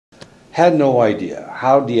Had no idea.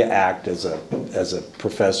 How do you act as a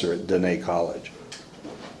professor at Dene College?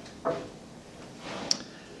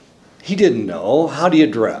 He didn't know. How do you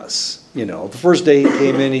dress? You know, the first day he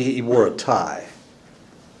came in, he wore a tie.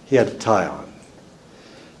 He had a tie on.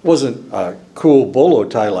 It wasn't a cool bolo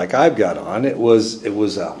tie like I've got on. It was a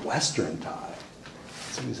Western tie.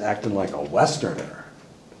 So he was acting like a Westerner.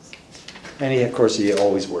 And of course, he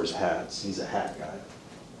always wears hats. He's a hat guy.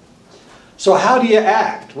 So how do you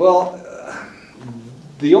act? Well,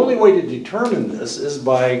 the only way to determine this is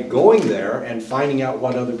by going there and finding out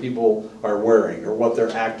what other people are wearing or what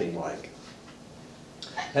they're acting like.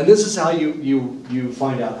 And this is how you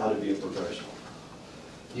find out how to be a professional.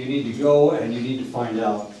 You need to go and you need to find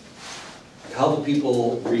out how the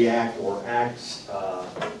people react or act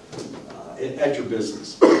at your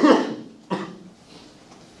business.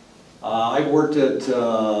 I've worked at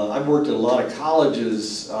a lot of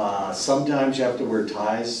colleges. Sometimes you have to wear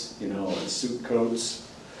ties, you know, and suit coats.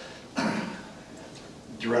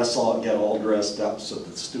 Get all dressed up so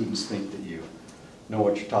that students think that you know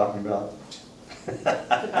what you're talking about.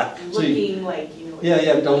 Looking like you know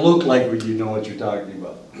what don't look like you know what you're talking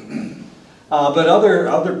about. But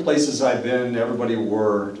other places I've been, everybody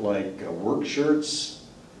wore like work shirts,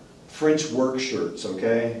 French work shirts,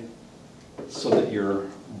 okay, so that you're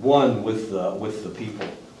one with the people.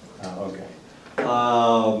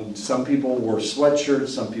 Some people wore sweatshirts,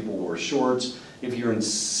 some people wore shorts. If you're in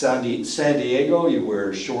San Diego, you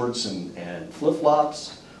wear shorts and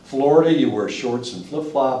flip-flops. Florida, you wear shorts and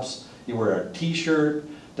flip-flops. You wear a t-shirt.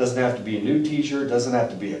 Doesn't have to be a new t-shirt. Doesn't have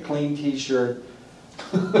to be a clean t-shirt.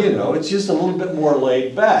 You know, it's just a little bit more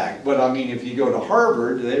laid back. But I mean, if you go to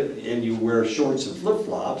Harvard and you wear shorts and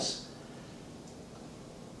flip-flops,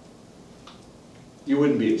 you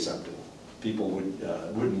wouldn't be acceptable. People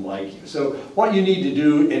wouldn't like you. So what you need to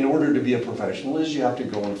do in order to be a professional is you have to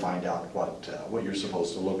go and find out what you're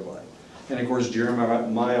supposed to look like. And of course,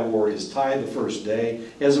 Jeremiah wore his tie the first day.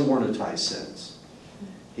 He hasn't worn a tie since.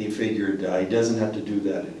 He figured he doesn't have to do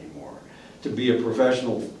that anymore. To be a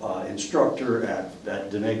professional instructor at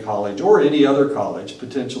Dene College or any other college,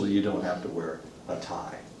 potentially you don't have to wear a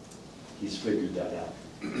tie. He's figured that out.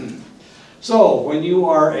 So, when you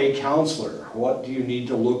are a counselor, what do you need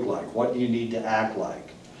to look like? What do you need to act like?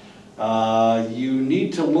 You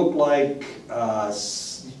need to look like,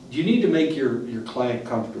 you need to make your client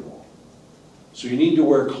comfortable. So you need to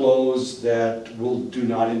wear clothes that do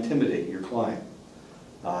not intimidate your client.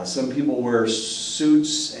 Some people wear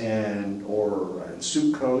suits or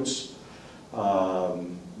suit coats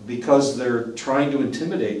because they're trying to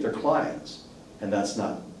intimidate their clients, and that's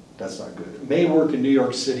not good. It may work in New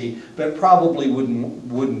York City, but probably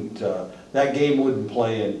wouldn't that game wouldn't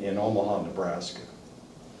play in Omaha, Nebraska,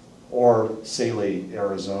 or Saley,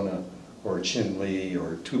 Arizona, or Chinle,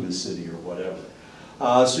 or Tuba City, or whatever.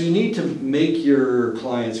 So you need to make your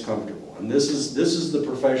clients comfortable, and this is the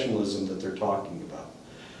professionalism that they're talking about.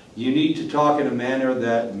 You need to talk in a manner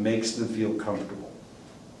that makes them feel comfortable.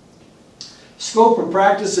 Scope of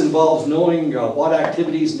practice involves knowing what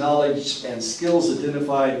activities, knowledge, and skills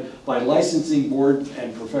identified by licensing boards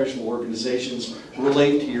and professional organizations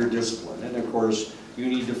relate to your discipline. And of course, you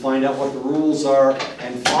need to find out what the rules are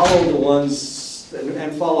and follow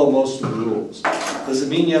follow most of the rules. Does it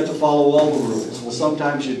mean you have to follow all the rules? Well,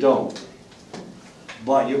 sometimes you don't.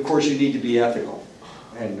 But of course, you need to be ethical.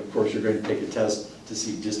 And of course, you're going to take a test to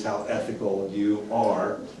see just how ethical you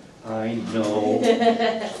are. I know.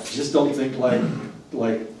 Just don't think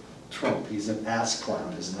like Trump. He's an ass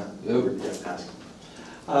clown, isn't that?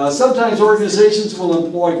 Yep. Sometimes organizations will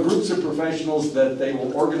employ groups of professionals that they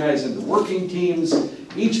will organize into working teams.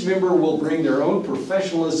 Each member will bring their own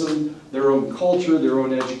professionalism, their own culture, their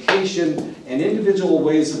own education, and individual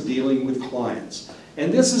ways of dealing with clients.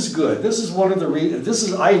 And this is good. This is one of the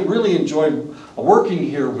reasons. I really enjoyed working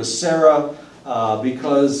here with Sarah.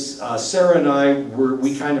 Because Sarah and I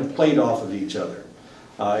we kind of played off of each other.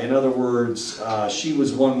 In other words, she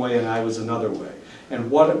was one way and I was another way.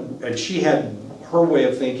 And she had her way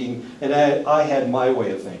of thinking and I had my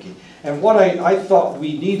way of thinking. And what I thought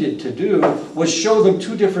we needed to do was show them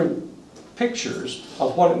two different pictures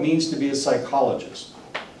of what it means to be a psychologist.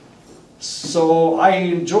 So I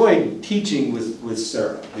enjoyed teaching with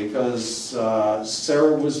Sarah because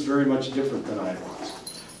Sarah was very much different than I was.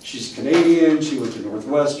 She's Canadian, she went to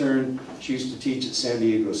Northwestern, she used to teach at San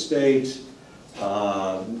Diego State.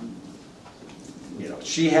 You know,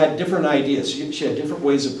 she had different ideas, she had different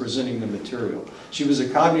ways of presenting the material. She was a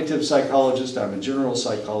cognitive psychologist, I'm a general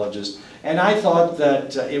psychologist, and I thought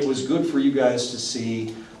that it was good for you guys to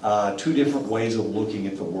see two different ways of looking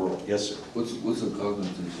at the world. Yes, sir? What's a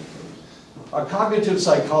cognitive psychologist? A cognitive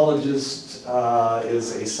psychologist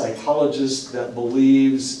is a psychologist that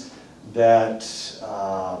believes that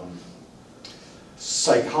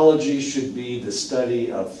psychology should be the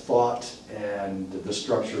study of thought and the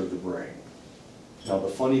structure of the brain. Now, the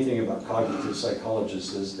funny thing about cognitive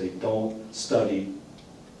psychologists is they don't study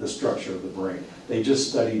the structure of the brain. They just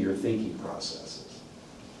study your thinking processes.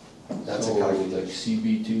 That's so a cognitive. like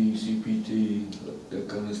CBT, CPT, that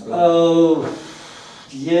kind of stuff? Oh,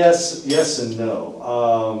 yes and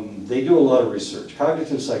no. They do a lot of research.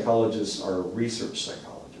 Cognitive psychologists are research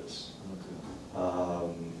psychologists.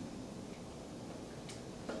 Okay.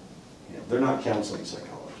 They're not counseling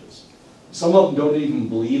psychologists. Some of them don't even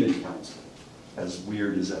believe in counseling, as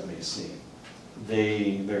weird as that may seem.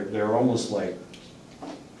 They're almost like,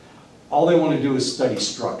 all they want to do is study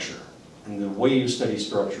structure. And the way you study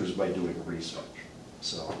structure is by doing research.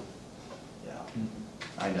 So, yeah,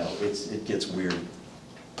 I know, it gets weird.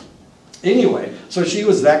 Anyway, so she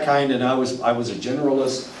was that kind and I was a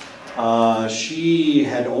generalist. She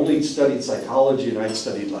had only studied psychology and I'd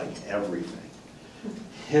studied like everything.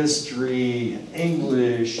 History, and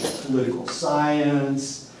English, and political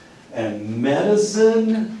science, and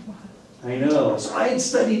medicine. I know, so I had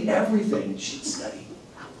studied everything she'd studied.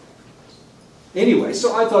 Anyway,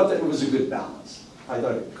 so I thought that it was a good balance. I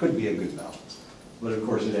thought it could be a good balance. But of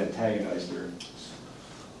course it antagonized her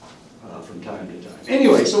from time to time.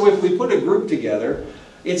 Anyway, so if we put a group together,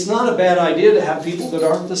 it's not a bad idea to have people that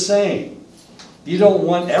aren't the same. You don't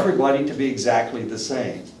want everybody to be exactly the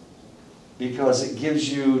same, because it gives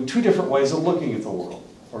you two different ways of looking at the world,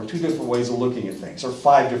 or two different ways of looking at things, or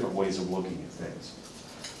five different ways of looking at things.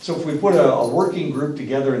 So if we put a working group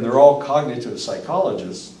together and they're all cognitive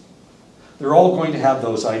psychologists, they're all going to have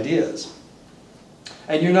those ideas.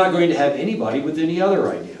 And you're not going to have anybody with any other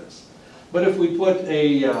ideas. But if we put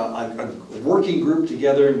a working group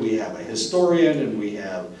together and we have a historian and we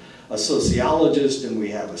have a sociologist and we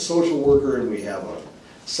have a social worker and we have a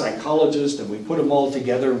psychologist and we put them all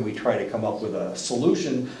together and we try to come up with a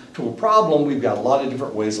solution to a problem, we've got a lot of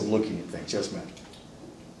different ways of looking at things. Yes, ma'am?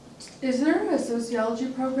 Is there a sociology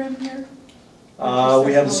program here?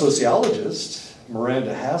 We have a sociologist,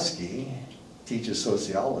 Miranda Haskey, teaches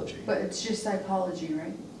sociology. But it's just psychology,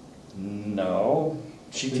 right? No,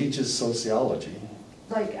 she teaches sociology.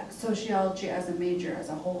 Like sociology as a major, as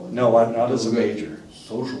a whole? No, not as a major.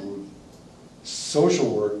 Social work.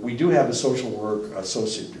 Social work, we do have a social work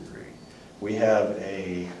associate degree. We have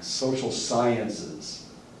a social sciences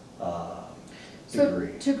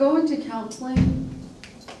degree. So to go into counseling,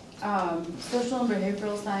 social and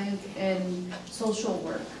behavioral science and social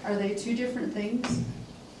work, are they two different things?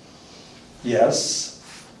 Yes,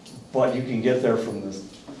 but you can get there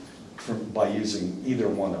by using either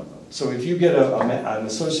one of them. So if you get an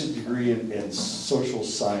associate degree in social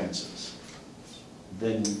sciences,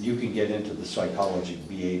 then you can get into the psychology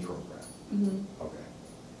BA program. Mm-hmm. Okay.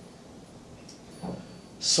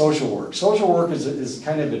 Social work. Social work is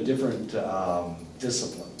kind of a different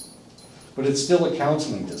discipline, but it's still a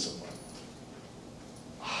counseling discipline.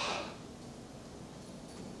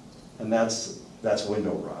 And that's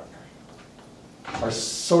Window Rock. Our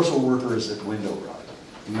social worker is at Window Rock.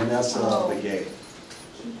 Manessa Begay.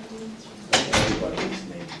 Everybody's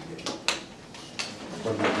name Begay.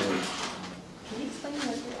 From the village. Can you explain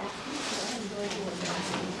what you're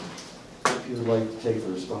asking? If you would like to take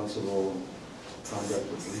the responsible conduct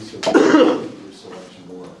of research your selection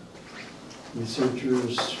below.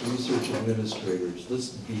 Researchers, research administrators, let's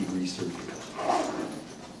be researchers.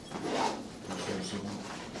 Okay,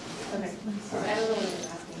 I don't know what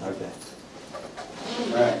you're asking. Okay.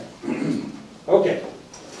 All right. Okay.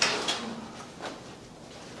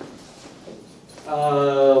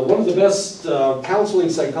 One of the best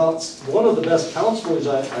one of the best counselors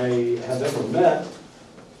I have ever met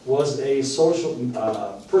was a social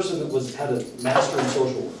person that had a master in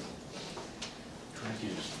social work.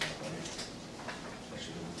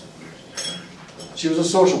 She was a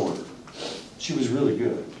social worker. She was really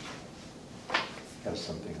good. Have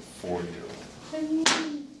something for you. Thank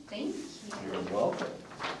you. You're welcome.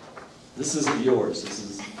 This isn't yours.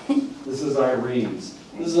 This is Irene's.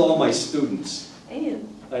 This is all my students. Ew.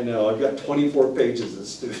 I know. I've got 24 pages of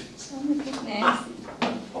students. Oh my goodness.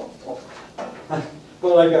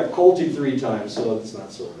 Well, I got Colty 3 times, so it's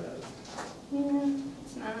not so bad. Yeah,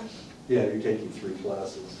 it's not. Yeah, you're taking 3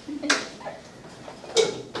 classes.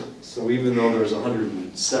 So even though there's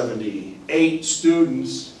 178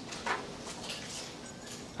 students,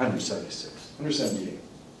 176, 178,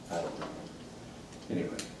 I don't know.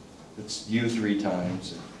 Anyway, it's you 3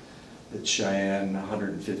 times, and it's Cheyenne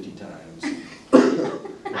 150 times.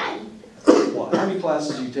 Why? How many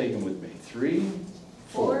classes you taken with me? 3?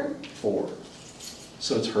 4. 4.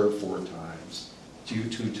 So it's her 4 times. It's you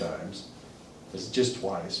 2 times. It's just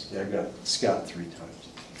twice. Yeah, I got Scott 3 times.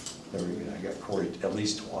 There we go. I got Corey at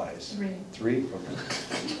least twice. 3. 3? Okay.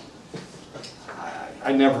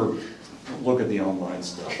 I never look at the online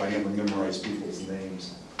stuff. I never memorize people's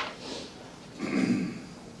names. I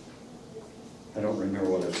don't remember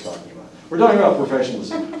what I was talking about. We're talking about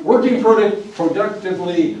professionalism. Working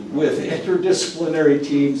productively with interdisciplinary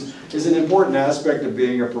teams is an important aspect of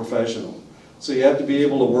being a professional. So you have to be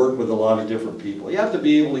able to work with a lot of different people. You have to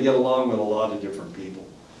be able to get along with a lot of different people.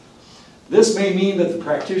 This may mean that the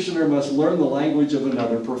practitioner must learn the language of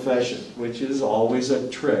another profession, which is always a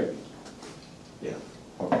trick. Yeah,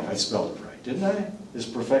 okay, I spelled it right, didn't I? Is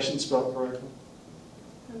profession spelled correctly?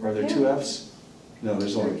 Are there 2 F's? No,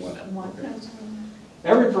 there's only 1. Okay.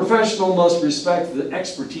 Every professional must respect the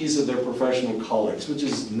expertise of their professional colleagues, which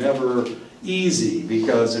is never easy,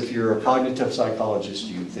 because if you're a cognitive psychologist,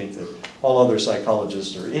 you think that all other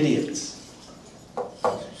psychologists are idiots.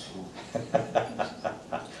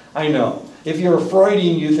 I know. If you're a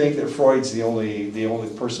Freudian, you think that Freud's the only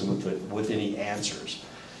person with any answers.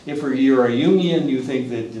 If you're a Jungian, you think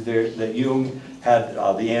that Jung had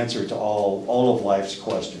the answer to all of life's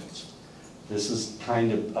questions. This is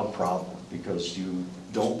kind of a problem, because you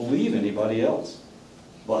don't believe anybody else.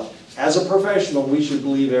 But as a professional, we should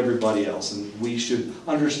believe everybody else, and we should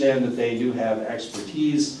understand that they do have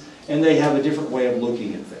expertise, and they have a different way of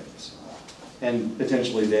looking at things. And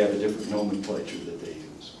potentially they have a different nomenclature that they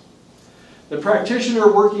use. The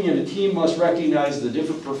practitioner working in a team must recognize that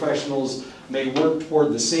different professionals may work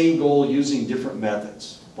toward the same goal using different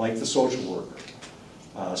methods, like the social worker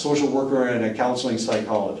and a counseling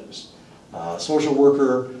psychologist. Social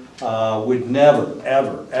worker would never,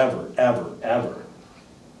 ever, ever, ever, ever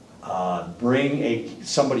bring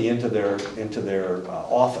somebody into their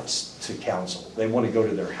office to counsel. They want to go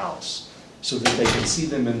to their house so that they can see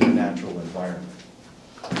them in their natural environment.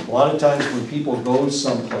 A lot of times when people go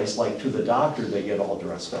someplace, like to the doctor, they get all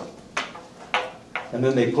dressed up. And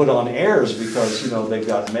then they put on airs because, they've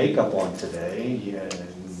got makeup on today. Yeah,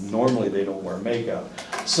 normally they don't wear makeup.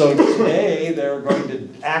 So today they're going to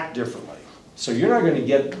act differently. So you're not going to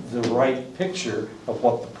get the right picture of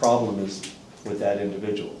what the problem is with that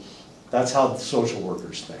individual. That's how the social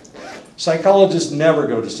workers think. Psychologists never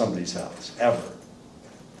go to somebody's house, ever.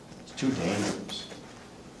 It's too dangerous.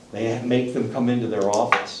 They make them come into their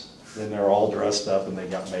office. Then they're all dressed up and they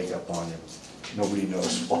got makeup on them. Nobody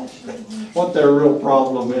knows what their real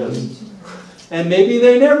problem is. And maybe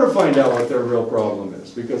they never find out what their real problem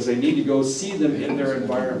is, because they need to go see them in their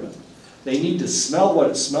environment. They need to smell what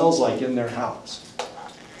it smells like in their house.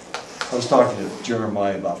 I was talking to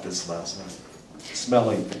Jeremiah about this last night.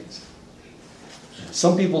 Smelling things.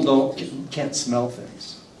 Some people can't smell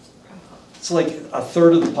things. It's like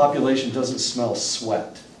 1/3 of the population doesn't smell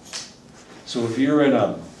sweat. So if you're in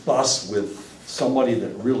a bus with somebody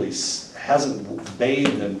that really hasn't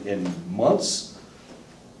bathed in months,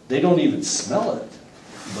 they don't even smell it.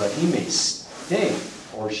 But he may stink,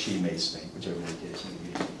 or she may stink, whichever the case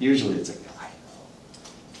may be. Usually it's a guy.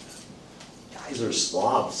 Guys are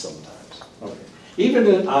slobs sometimes. Okay. Even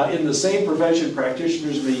in the same profession,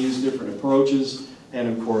 practitioners may use different approaches,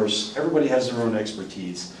 and of course, everybody has their own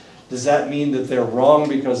expertise. Does that mean that they're wrong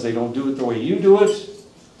because they don't do it the way you do it?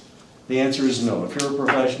 The answer is no. If you're a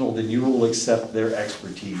professional, then you will accept their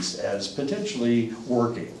expertise as potentially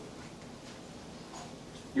working.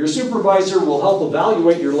 Your supervisor will help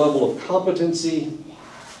evaluate your level of competency,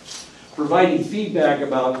 providing feedback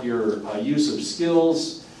about your use of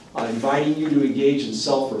skills, inviting you to engage in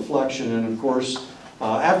self-reflection, and of course,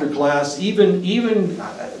 after class, even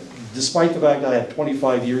despite the fact that I have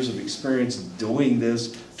 25 years of experience doing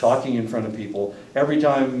this, talking in front of people, every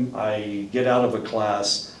time I get out of a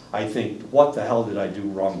class, I think, what the hell did I do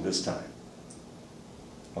wrong this time?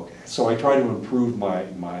 Okay, so I try to improve my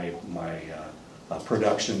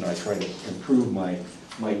production. I try to improve my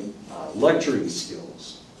lecturing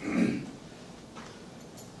skills.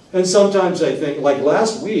 And sometimes I think, like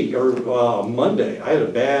last week or Monday, I had a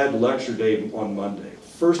bad lecture day on Monday.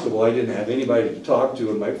 First of all, I didn't have anybody to talk to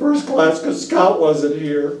in my first class because Scott wasn't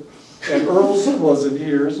here and Earlson wasn't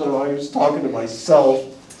here, so I was talking to myself.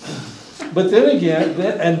 But then again,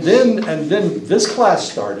 and then this class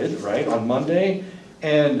started, right, on Monday,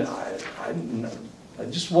 and I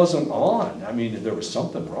just wasn't on. I mean, there was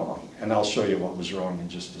something wrong, and I'll show you what was wrong in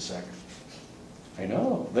just a second. I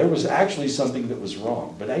know, there was actually something that was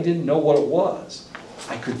wrong, but I didn't know what it was.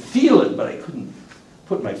 I could feel it, but I couldn't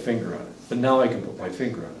put my finger on it. But now I can put my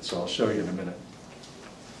finger on it, so I'll show you in a minute.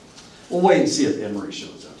 We'll wait and see if Emery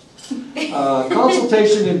shows up.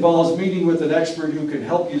 Consultation involves meeting with an expert who can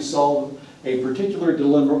help you solve a particular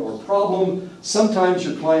dilemma or problem. Sometimes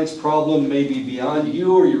your client's problem may be beyond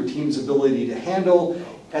you or your team's ability to handle.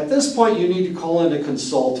 At this point, you need to call in a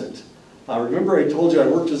consultant. Remember I told you I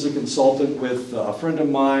worked as a consultant with a friend of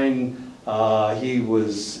mine. He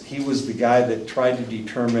was the guy that tried to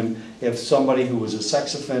determine if somebody who was a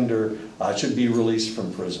sex offender should be released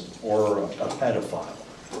from prison, or a pedophile.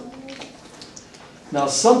 Now,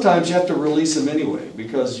 sometimes you have to release them anyway,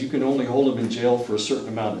 because you can only hold them in jail for a certain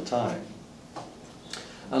amount of time,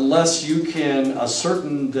 unless you can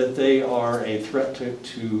ascertain that they are a threat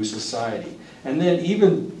to society. And then,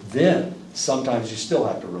 even then, sometimes you still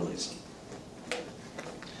have to release them.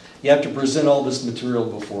 You have to present all this material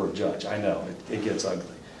before a judge. I know, it gets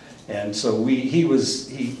ugly. And so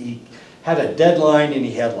he had a deadline, and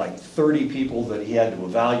he had like 30 people that he had to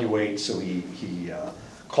evaluate, so he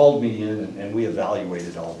called me in, and we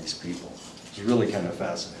evaluated all these people. It was really kind of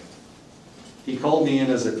fascinating. He called me in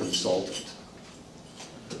as a consultant.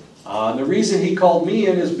 And the reason he called me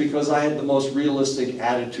in is because I had the most realistic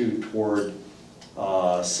attitude toward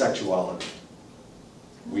sexuality.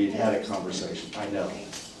 We'd had a conversation. I know.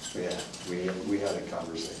 Yeah, we had a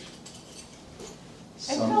conversation.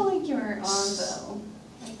 I felt like you were on though,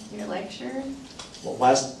 like your lecture. Well,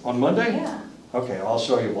 on Monday? Yeah. Okay, I'll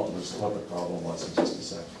show you what the problem was in just a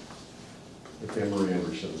second, if Emery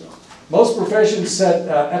ever shows up. Most professions set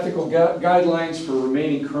ethical guidelines for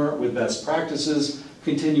remaining current with best practices,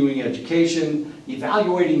 continuing education,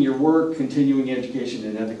 evaluating your work, continuing education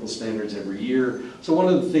and ethical standards every year. So one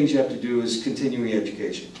of the things you have to do is continuing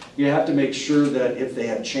education. You have to make sure that if they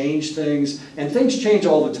have changed things, and things change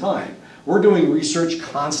all the time. We're doing research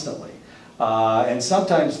constantly. And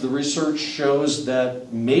sometimes the research shows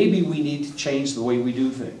that maybe we need to change the way we do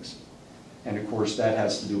things. And of course that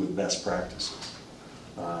has to do with best practices.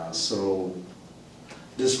 So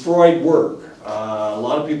does Freud work? A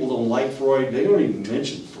lot of people don't like Freud. They don't even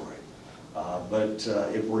mention Freud. But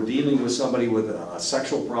if we're dealing with somebody with a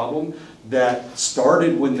sexual problem that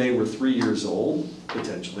started when they were 3 years old,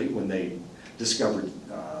 potentially, when they discovered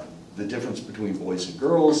the difference between boys and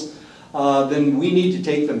girls, then we need to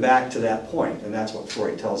take them back to that point. And that's what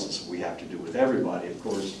Freud tells us we have to do with everybody, of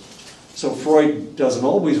course. So Freud doesn't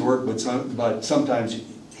always work, but sometimes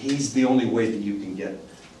he's the only way that you can get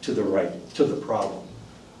to the problem.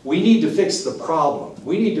 We need to fix the problem.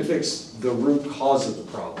 We need to fix the root cause of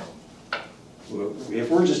the problem. If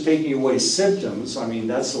we're just taking away symptoms, I mean,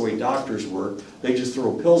 that's the way doctors work. They just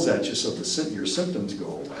throw pills at you so your symptoms go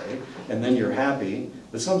away, and then you're happy.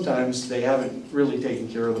 But sometimes they haven't really taken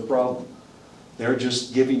care of the problem. They're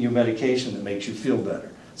just giving you medication that makes you feel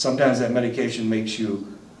better. Sometimes that medication makes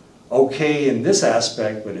you okay in this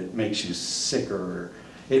aspect, but it makes you sicker.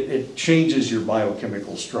 It changes your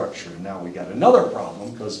biochemical structure. And now we got another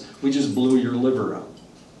problem because we just blew your liver out.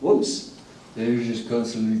 Whoops. They're just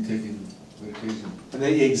constantly taking medication.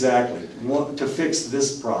 Exactly. We want to fix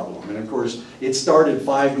this problem. And of course, it started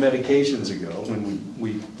 5 medications ago when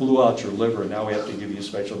we blew out your liver, and now we have to give you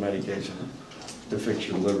special medication to fix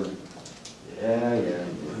your liver. Yeah.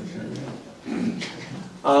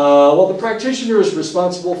 Well, the practitioner is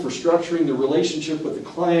responsible for structuring the relationship with the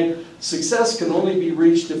client. Success can only be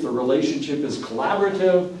reached if the relationship is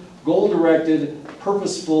collaborative, goal-directed,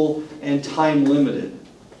 purposeful, and time-limited.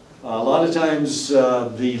 A lot of times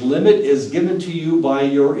the limit is given to you by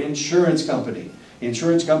your insurance company. The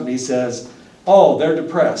insurance company says, oh, they're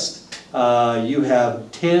depressed. You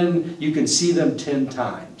can see them 10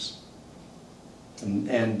 times.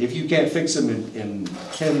 And if you can't fix them in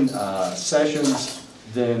 10 sessions,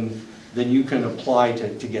 then you can apply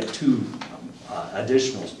to get 2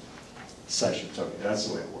 additional sessions. Okay, that's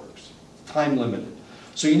the way it works. Time limited.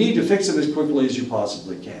 So you need to fix them as quickly as you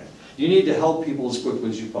possibly can. You need to help people as quickly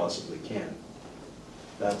as you possibly can.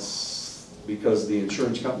 That's because the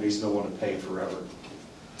insurance companies don't want to pay forever.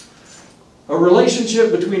 A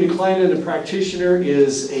relationship between a client and a practitioner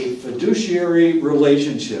is a fiduciary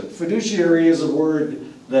relationship. Fiduciary is a word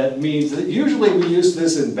that means that usually we use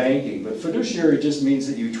this in banking, but fiduciary just means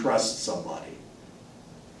that you trust somebody.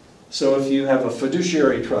 So if you have a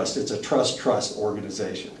fiduciary trust, it's a trust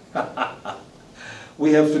organization.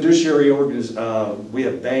 We have we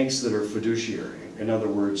have banks that are fiduciary. In other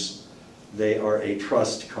words, they are a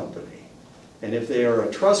trust company. And if they are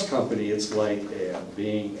a trust company, it's like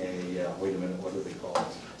being a, wait a minute, what do they call it?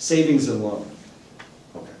 Savings and loan.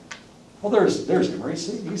 Okay. Well, there's Emery.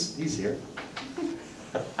 See, he's here.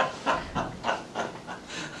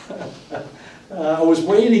 I was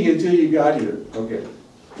waiting until you got here. Okay.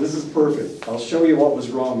 This is perfect. I'll show you what was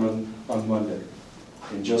wrong on Monday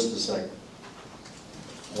in just a second.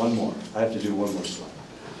 One more. I have to do one more slide.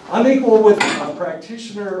 Unequal with a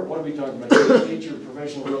practitioner, what are we talking about? Nature,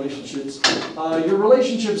 professional relationships. Your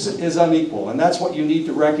relationships is unequal, and that's what you need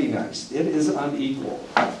to recognize. It is unequal.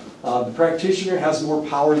 The practitioner has more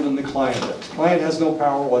power than the client does. The client has no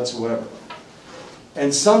power whatsoever.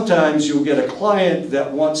 And sometimes you'll get a client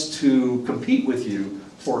that wants to compete with you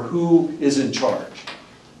for who is in charge.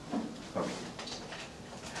 Okay.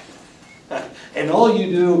 And all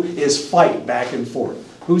you do is fight back and forth.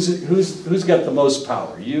 Who's got the most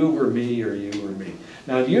power? You or me or you or me?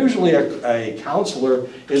 Now usually a counselor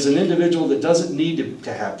is an individual that doesn't need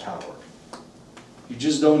to have power. You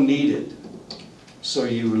just don't need it. So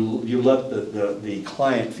you let the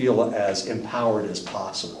client feel as empowered as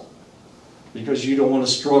possible. Because you don't want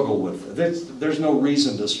to struggle with it. There's no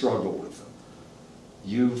reason to struggle with them.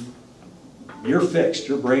 You're fixed.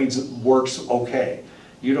 Your brain works okay.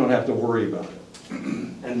 You don't have to worry about it.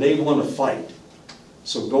 And they want to fight.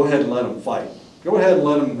 So go ahead and let them fight. Go ahead and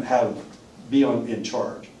let them be in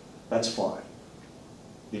charge. That's fine.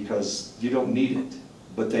 Because you don't need it,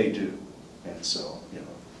 but they do. And so,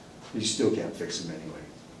 you still can't fix them anyway.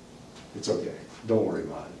 It's okay. Don't worry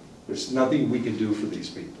about it. There's nothing we can do for these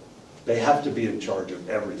people. They have to be in charge of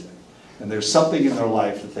everything. And there's something in their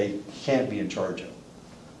life that they can't be in charge of.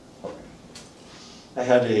 Okay. I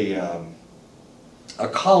had a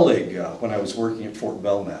colleague when I was working at Fort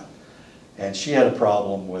Belknap, and she had a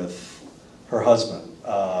problem with her husband.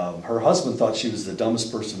 Her husband thought she was the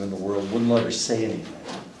dumbest person in the world, wouldn't let her say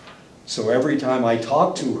anything. So every time I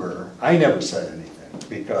talked to her, I never said anything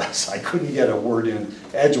because I couldn't get a word in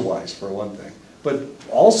edgewise, for one thing. But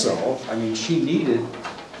also, I mean, she needed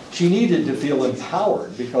to feel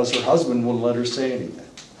empowered because her husband wouldn't let her say anything,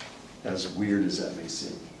 as weird as that may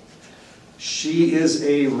seem. She is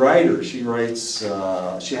a writer. She writes,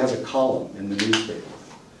 she has a column in the newspaper,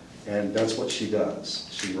 and that's what she does.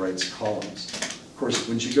 She writes columns. Of course,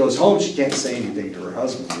 when she goes home, she can't say anything to her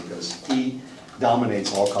husband because he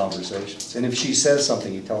dominates all conversations. And if she says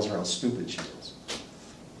something, he tells her how stupid she is.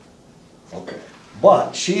 Okay.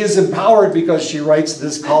 But she is empowered because she writes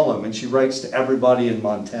this column, and she writes to everybody in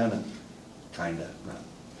Montana. Kinda.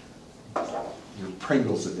 Your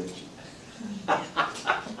Pringles addiction.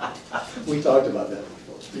 We talked about that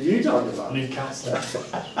before. You talked about I it. need counseling.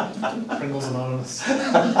 Pringles Anonymous.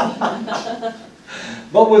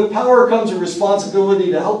 But with power comes a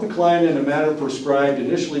responsibility to help the client in a manner prescribed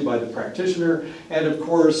initially by the practitioner. And of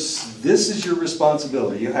course, this is your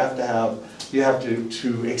responsibility. You have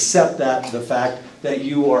to accept the fact that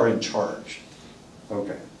you are in charge.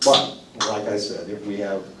 Okay. But, like I said, if we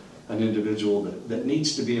have an individual that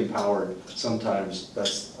needs to be empowered, sometimes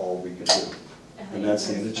that's all we can do. And that's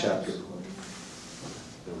the end of the chapter.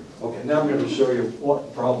 Okay, now I'm going to show you what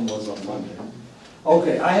the problem was on Monday.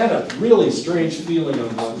 Okay, I had a really strange feeling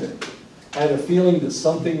on Monday. I had a feeling that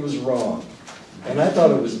something was wrong. And I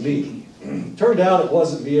thought it was me. Turned out it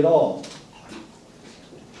wasn't me at all.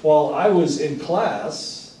 While I was in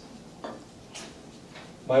class,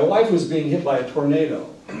 my wife was being hit by a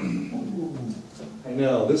tornado. I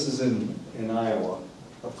know, this is in Iowa,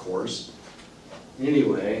 of course.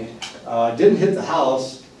 Anyway, it didn't hit the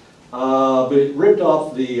house, but it ripped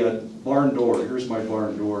off the barn door. Here's my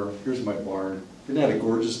barn door. Here's my barn. Isn't that a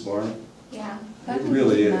gorgeous barn? Yeah. It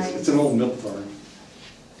really is. Nice. It's an old milk barn.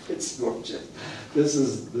 It's gorgeous. This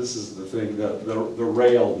is the thing, the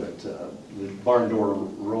rail that the barn door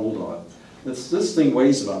rolled on. This thing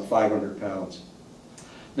weighs about 500 pounds.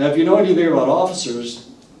 Now, if you know anything about officers,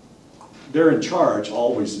 they're in charge,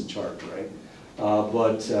 always in charge, right?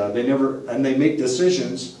 But they make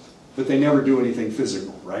decisions, but they never do anything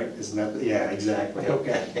physical, right? Isn't that, yeah, exactly,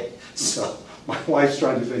 okay. So, my wife's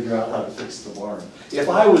trying to figure out how to fix the barn. If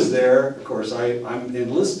I was there, of course, I'm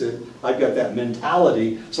enlisted, I've got that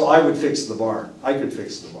mentality, so I would fix the barn. I could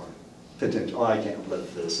fix the barn. Potential. Oh, I can't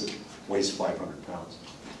lift this, it weighs 500 pounds.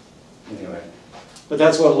 Anyway, but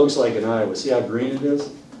that's what it looks like in Iowa. See how green it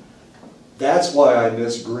is? That's why I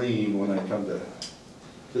miss green when I come to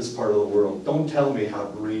this part of the world. Don't tell me how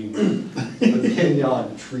green the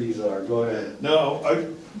pinyon trees are. Go ahead. No,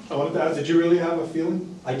 I wanted to ask, did you really have a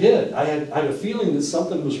feeling? I did. I had a feeling that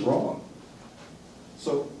something was wrong.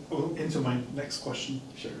 So, into my next question.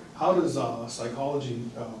 Sure. How does psychology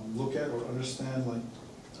look at or understand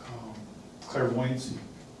clairvoyancy?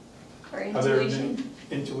 Or Have there intuition.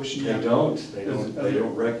 been intuition They yet? don't. They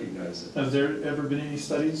don't recognize it. Has there ever been any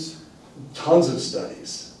studies? Tons of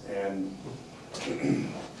studies, and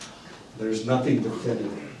there's nothing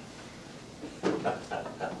definitive.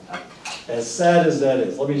 As sad as that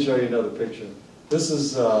is, let me show you another picture. This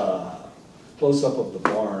is a close-up of the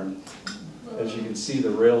barn. As you can see,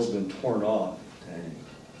 the rail's been torn off.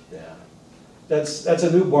 Yeah. That's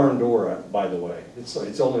a new barn door, by the way. It's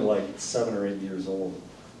only like 7 or 8 years old.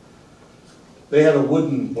 They had a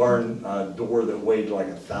wooden barn door that weighed like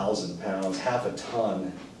 1,000 pounds, half a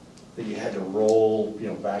ton, that you had to roll,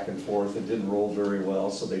 back and forth. It didn't roll very well,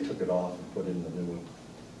 so they took it off and put in the new one.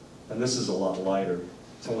 And this is a lot lighter.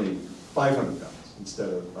 It's only 500 pounds instead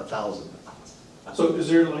of 1,000 pounds. So is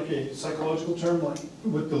there like a psychological term, like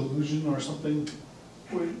with delusion or something,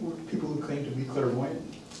 with people who claim to be clairvoyant?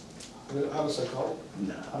 How does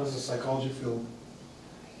the psychology field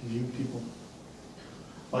view people?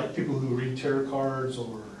 Like people who read tarot cards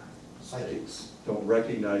or psychics? Don't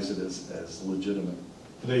recognize it as legitimate.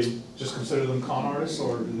 Do they just consider them con artists,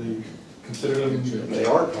 or do they consider them? They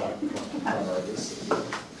are con artists.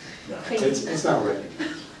 No, it's not right.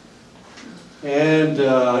 And,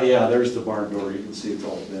 yeah, there's the barn door. You can see it's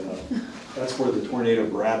all bent up. That's where the tornado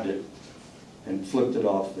grabbed it and flipped it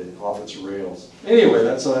off its rails. Anyway,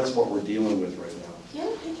 that's what we're dealing with right now. Do you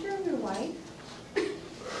have a picture of your wife?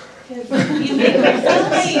 Because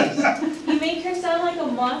you make her sound like a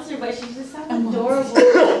monster, but she just sounds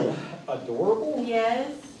adorable. Adorable?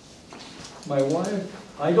 Yes. My wife?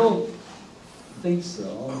 I don't think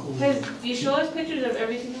so. Because you show us pictures of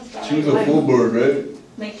everything else. She was a full bird, right?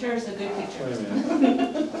 Make sure it's a good Wait picture. a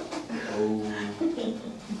minute. Oh.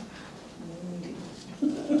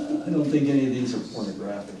 I don't think any of these are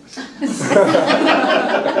pornographic.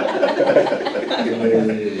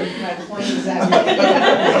 My point exactly.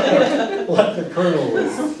 Let the colonel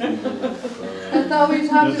live. I thought we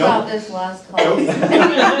talked about this last call.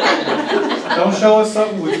 Don't show us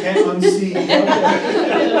something we can't unsee.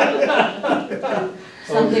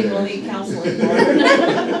 Something we'll need counseling for.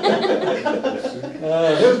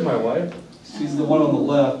 There's my wife. She's the one on the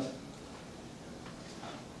left.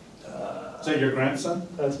 Is that your grandson?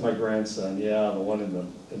 That's my grandson, yeah, the one in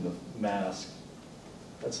the mask.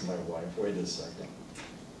 That's my wife. Wait a second.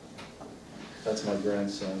 That's my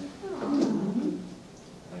grandson.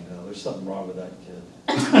 I know, there's something wrong with that kid.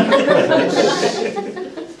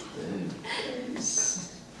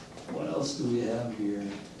 What else do we have here?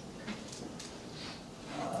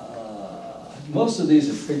 Most of these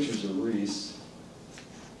are pictures of Reese,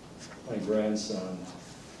 my grandson.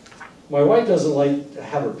 My wife doesn't like to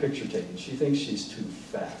have her picture taken. She thinks she's too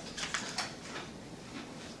fat.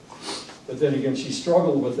 But then again, she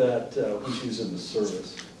struggled with that when she was in the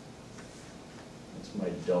service. That's my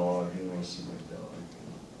dog. You want to see my dog?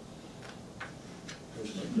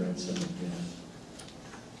 There's my grandson again.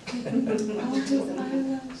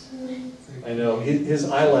 I know. His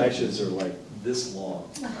eyelashes are like this long.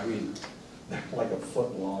 I mean, they're like a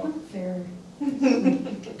foot long. Fair. You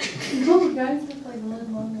guys look like really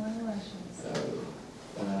long eyelashes.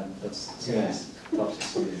 That's nice. Talk to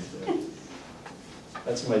somebody there.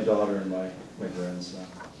 That's my daughter and my grandson.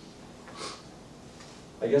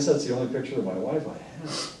 I guess that's the only picture of my wife I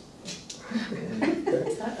have.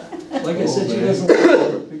 Like I said, she doesn't like to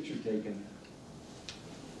have a picture taken.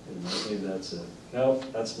 Maybe that's it. No,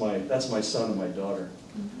 that's my son and my daughter.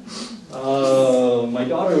 My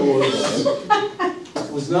daughter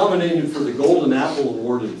was nominated for the Golden Apple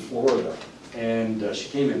Award in Florida, and she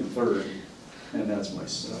came in third, and that's my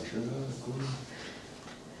son.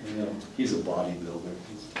 You know, he's a bodybuilder.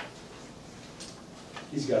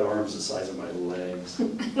 He's got arms the size of my legs.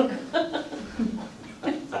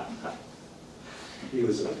 He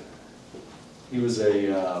was a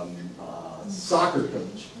soccer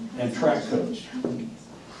coach and track coach.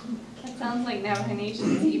 That sounds like Navajo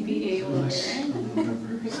Nation's EPA lawyer.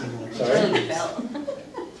 Sorry? Belt.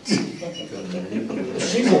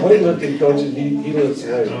 She's a weightlifting coach and he lifts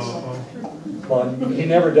weights. But he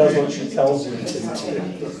never does what she tells him to do.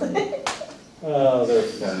 Oh, they're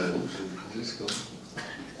fun.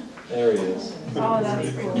 There he is. Oh,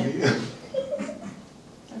 that's cool.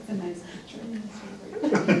 That's a nice picture.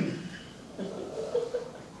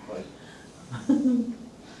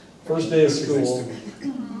 First day of school.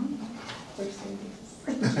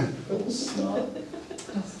 Little snot.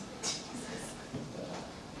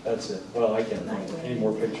 That's it. Well, I can't find any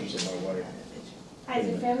more pictures of my wife. Has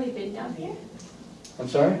your family been down here? I'm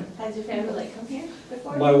sorry? Has your family come here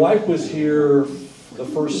before? My wife was here the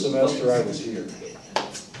first semester I was here.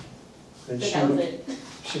 And But that was it.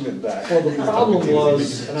 she went back. Well, the problem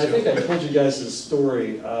was, and I think I told you guys this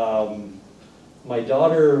story, my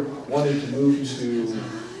daughter wanted to move to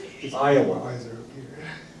Iowa. Eyes are up here.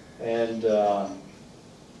 And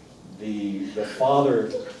the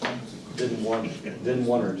father didn't want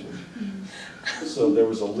her to. So there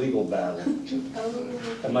was a legal battle.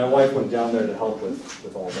 Oh. And my wife went down there to help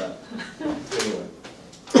with all that. Anyway.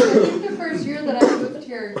 the first year that I moved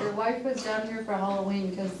here, your wife was down here for Halloween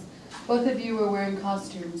because both of you were wearing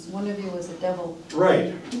costumes. One of you was a devil.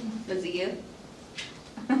 Right. Was it you?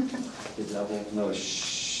 The devil, no,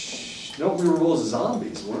 shh. No, we were both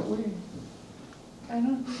zombies, weren't we? I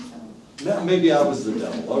don't think so. No, maybe I was the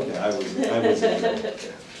devil. Okay, I was the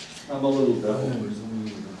devil. I'm a little devil.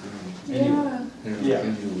 Yeah.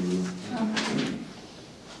 Yeah.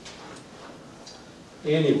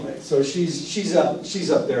 Anyway, so she's up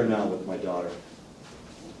there now with my daughter.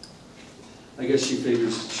 I guess she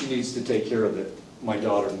figures she needs to take care of my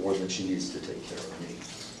daughter more than she needs to take care of me.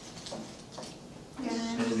 Yeah,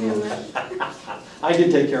 I understand that. I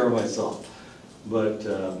did take care of myself, but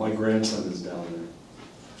my grandson is down there.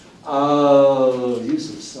 Use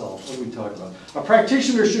of self, what are we talking about? A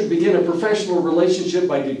practitioner should begin a professional relationship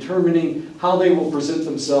by determining how they will present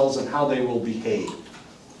themselves and how they will behave.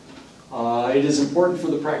 It is important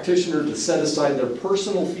for the practitioner to set aside their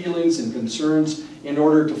personal feelings and concerns in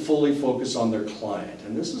order to fully focus on their client.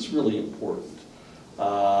 And this is really important.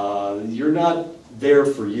 You're not there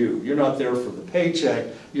for you. You're not there for the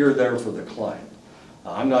paycheck. You're there for the client.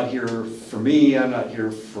 I'm not here for me. I'm not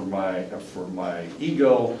here for my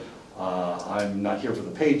ego. I'm not here for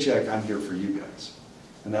the paycheck. I'm here for you guys.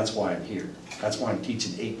 And that's why I'm here. That's why I'm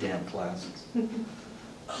teaching 8 damn classes.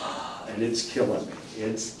 And it's killing me.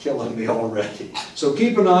 It's killing me already. So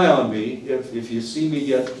keep an eye on me. If you see me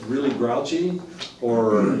get really grouchy,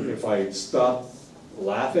 or if I stop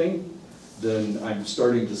laughing, then I'm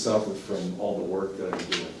starting to suffer from all the work that I'm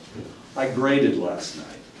doing. I graded last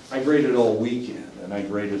night. I graded all weekend, and I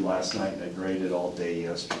graded last night, and I graded all day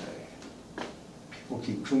yesterday. People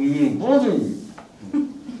keep coming in and bothering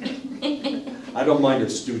me. I don't mind if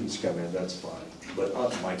students come in, that's fine. But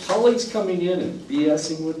my colleagues coming in and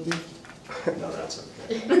BSing with me, no, that's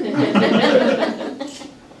okay.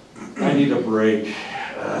 I need a break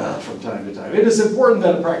from time to time. It is important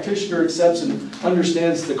that a practitioner accepts and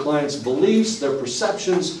understands the client's beliefs, their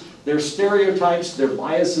perceptions, their stereotypes, their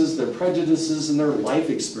biases, their prejudices, and their life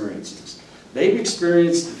experiences. They've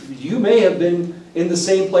experienced, you may have been in the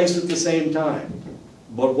same place at the same time,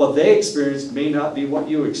 but what they experienced may not be what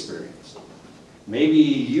you experienced. Maybe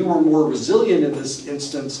you were more resilient in this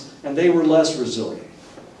instance, and they were less resilient.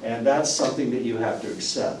 And that's something that you have to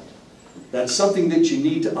accept. That's something that you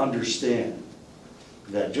need to understand.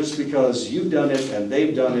 That just because you've done it and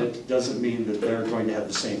they've done it doesn't mean that they're going to have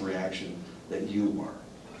the same reaction that you are.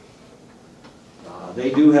 They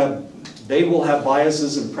will have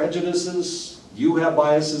biases and prejudices. You have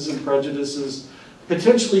biases and prejudices.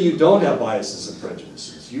 Potentially you don't have biases and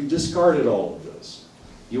prejudices. You've discarded all of this.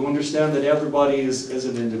 You understand that everybody is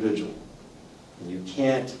an individual. And you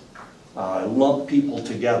can't lump people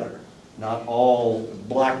together. Not all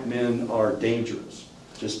black men are dangerous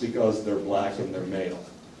just because they're black and they're male.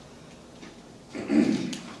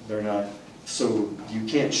 They're not, so you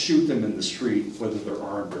can't shoot them in the street whether they're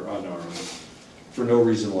armed or unarmed for no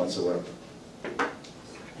reason whatsoever.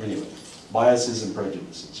 Anyway, biases and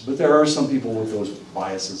prejudices. But there are some people with those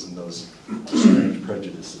biases and those strange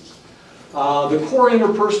prejudices. The core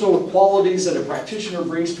interpersonal qualities that a practitioner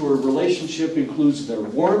brings to a relationship includes their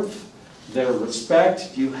warmth, their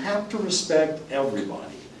respect. You have to respect everybody.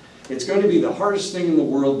 It's going to be the hardest thing in the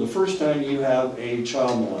world the first time you have a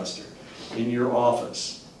child molester in your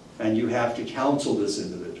office and you have to counsel this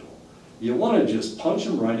individual. You want to just punch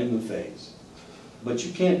them right in the face. But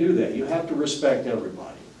you can't do that. You have to respect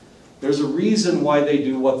everybody. There's a reason why they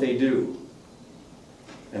do what they do.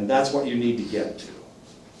 And that's what you need to get to.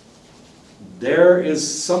 There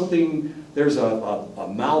is something, there's a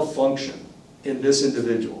malfunction in this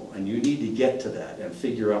individual, and you need to get to that and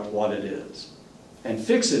figure out what it is. And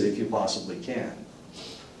fix it if you possibly can.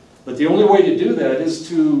 But the only way to do that is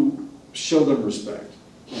to show them respect.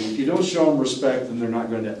 And if you don't show them respect, then they're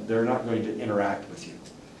not going to interact with you.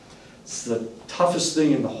 It's the toughest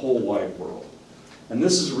thing in the whole wide world. And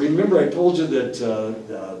this is, remember I told you that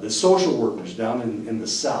the social workers down in the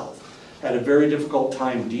South had a very difficult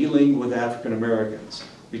time dealing with African Americans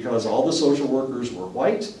because all the social workers were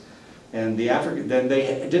white, and then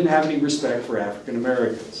they didn't have any respect for African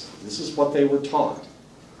Americans. This is what they were taught.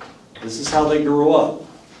 This is how they grew up.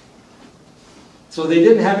 So they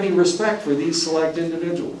didn't have any respect for these select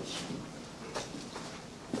individuals.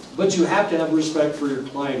 But you have to have respect for your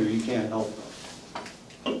client or you can't help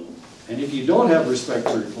them. And if you don't have respect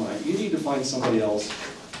for your client, you need to find somebody else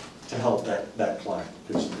to help that client,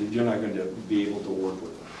 because you're not going to be able to work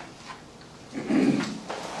with them.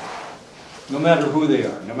 No matter who they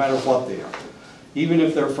are, no matter what they are. Even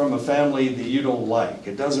if they're from a family that you don't like,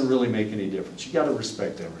 it doesn't really make any difference. You got to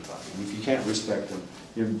respect everybody. And if you can't respect them,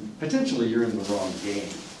 potentially you're in the wrong game.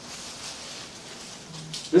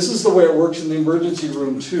 This is the way it works in the emergency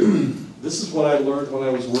room too. This is what I learned when I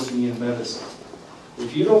was working in medicine.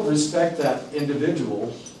 If you don't respect that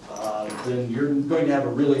individual, then you're going to have a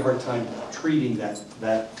really hard time treating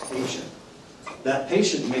that patient. That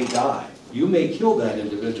patient may die. You may kill that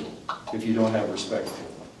individual if you don't have respect for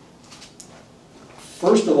them.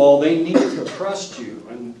 First of all, they need to trust you,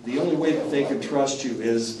 and the only way that they can trust you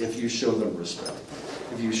is if you show them respect.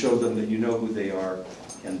 If you show them that you know who they are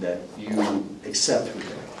and that you accept who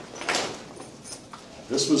they are.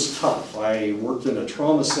 This was tough. I worked in a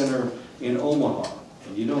trauma center in Omaha,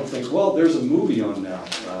 and you don't think, well, there's a movie on now,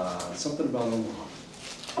 something about Omaha.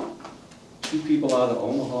 2 people out of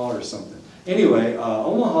Omaha or something. Anyway,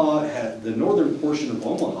 Omaha had, the northern portion of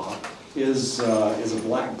Omaha is a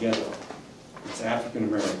black ghetto. It's African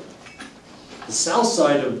American. The south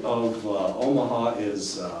side of Omaha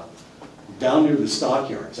is down near the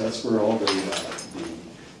stockyards. That's where all the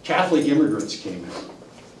Catholic immigrants came in.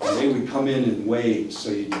 And they would come in waves, so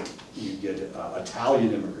you get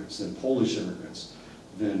Italian immigrants, then Polish immigrants,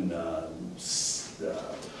 then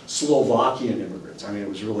Slovakian immigrants. I mean, it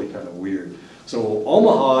was really kind of weird. So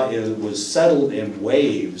Omaha was settled in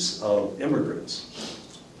waves of immigrants.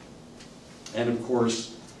 And of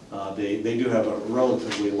course, they do have a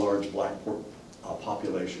relatively large black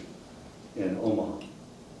population in Omaha.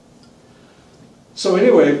 So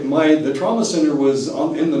anyway, the trauma center was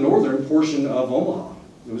in the northern portion of Omaha.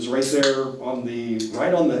 It was right there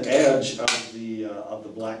right on the edge of the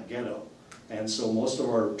black ghetto. And so most of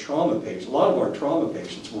our trauma patients, a lot of our trauma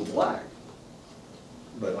patients were black.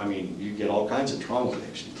 But I mean, you get all kinds of trauma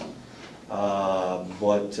patients.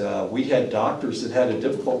 But we had doctors that had a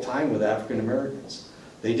difficult time with African Americans.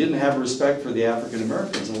 They didn't have respect for the African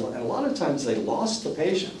Americans, and a lot of times they lost the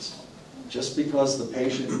patients just because the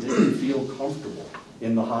patient didn't feel comfortable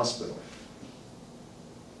in the hospital.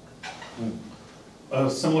 A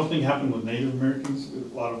similar thing happened with Native Americans.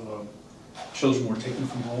 A lot of children were taken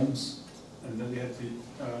from homes, and then they had to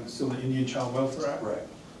instill the Indian Child Welfare Act. Right.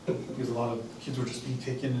 Because a lot of kids were just being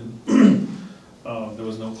taken, and there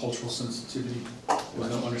was no cultural sensitivity, there was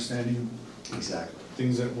no understanding. Exactly.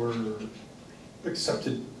 Things that were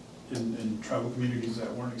accepted in tribal communities that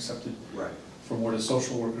weren't accepted. Right. From where the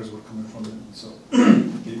social workers were coming from, and so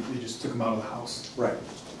they just took them out of the house. Right.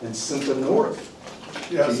 And sent them north.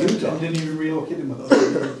 Yeah, to so Utah. and didn't even relocate them with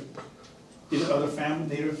other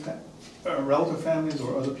family, relative families,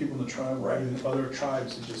 or other people in the tribe, or Right. even other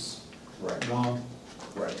tribes that just gone.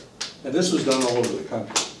 Right. And this was done all over the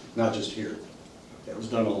country, not just here. It was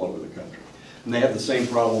done all over the country. And they had the same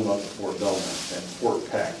problem up at Fort Belknap and Fort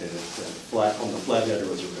Peck on the Flathead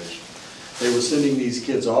Reservation. They were sending these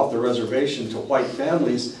kids off the reservation to white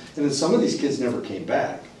families, and then some of these kids never came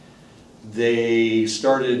back. They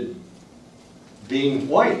started being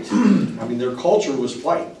white. I mean, their culture was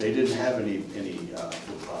white. They didn't have any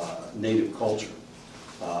native culture.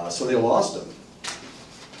 So they lost them.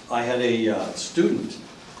 I had a student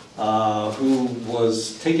who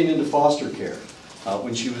was taken into foster care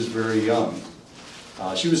when she was very young.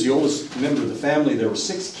 She was the oldest member of the family. There were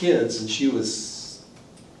 6 kids, and she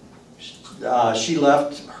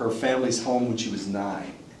left her family's home when she was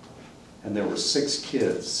 9. And there were 6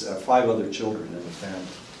 kids, 5 other children in the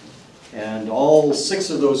family. And all 6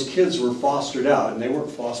 of those kids were fostered out, and they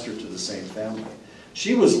weren't fostered to the same family.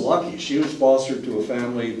 She was lucky. She was fostered to a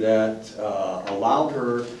family that allowed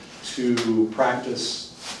her to practice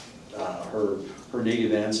her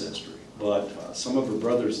native ancestry, but some of her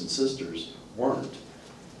brothers and sisters weren't.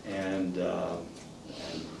 And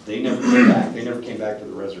they never came back. They never came back to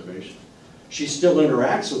the reservation. She still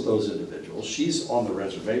interacts with those individuals. She's on the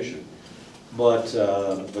reservation, but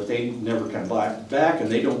they never come back, and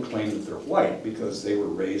they don't claim that they're white because they were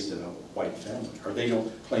raised in a white family, or they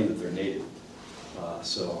don't claim that they're native.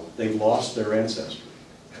 So they've lost their ancestry,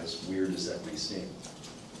 as weird as that may seem.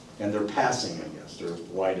 And they're passing, I guess. They're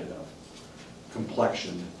white enough.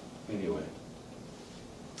 Complexioned, anyway.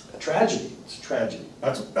 A tragedy. It's a tragedy.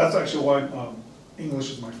 That's actually why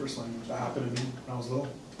English is my first language. That happened to me when I was little.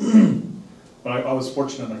 But I was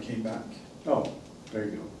fortunate I came back. Oh, there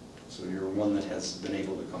you go. So you're one that has been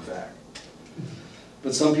able to come back.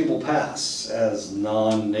 But some people pass as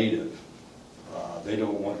non-native. They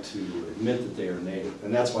don't want to admit that they are native,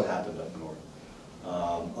 and that's what happened up north.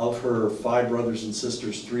 Of her 5 brothers and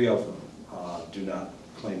sisters, 3 of them do not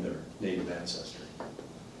claim their native ancestry,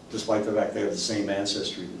 despite the fact they have the same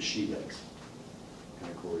ancestry that she does.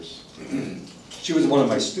 And of course, she was one of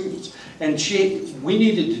my students, and we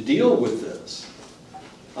needed to deal with this.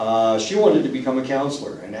 She wanted to become a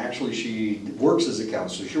counselor, and actually she works as a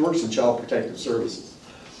counselor. She works in Child Protective Services.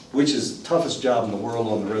 which is the toughest job in the world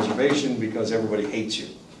on the reservation because everybody hates you.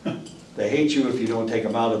 They hate you if you don't take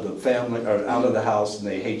them out of the family, or out of the house, and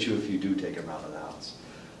they hate you if you do take them out of the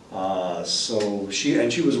house. So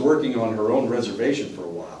she was working on her own reservation for a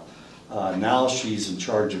while. Now she's in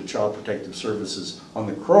charge of Child Protective Services on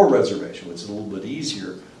the Crow Reservation, which is a little bit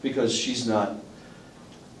easier because she's not,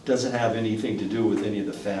 doesn't have anything to do with any of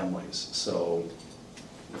the families. So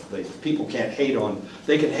people can't hate on,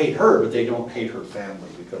 they can hate her, but they don't hate her family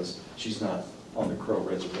because she's not on the Crow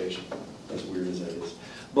Reservation, as weird as that is.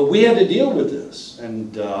 But we had to deal with this,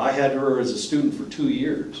 and I had her as a student for 2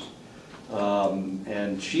 years.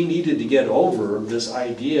 And she needed to get over this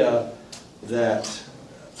idea that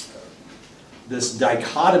this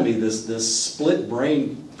dichotomy, this split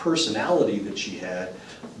brain personality that she had,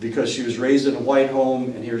 because she was raised in a white home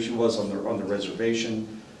and here she was on the reservation.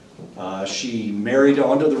 She married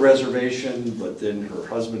onto the reservation, but then her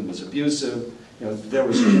husband was abusive. You know,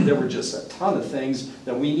 there were just a ton of things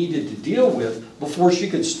that we needed to deal with before she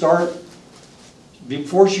could start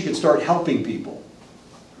helping people.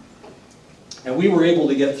 And we were able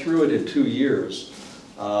to get through it in 2 years.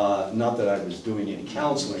 Not that I was doing any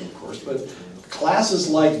counseling, of course, but classes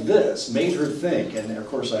like this made her think. And of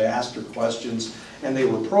course, I asked her questions, and they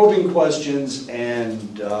were probing questions,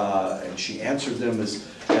 and she answered them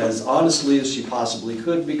as honestly as she possibly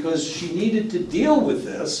could because she needed to deal with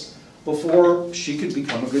this before she could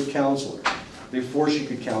become a good counselor, before she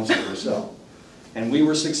could counsel herself. And we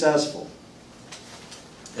were successful.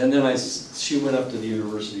 And then she went up to the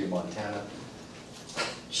University of Montana.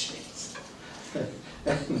 Jeez.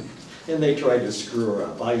 And they tried to screw her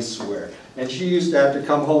up, I swear. And she used to have to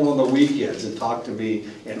come home on the weekends and talk to me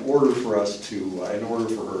in order for her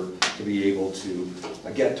to be able to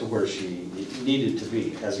get to where she needed to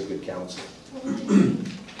be as a good counselor.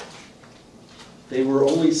 They were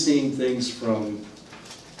only seeing things from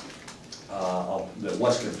the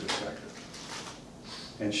Western perspective.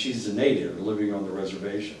 And she's a native living on the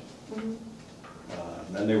reservation.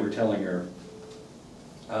 And they were telling her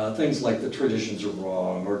things like the traditions are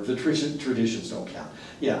wrong, or the traditions don't count.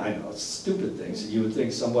 Yeah, I know, it's stupid things. You would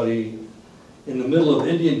think somebody in the middle of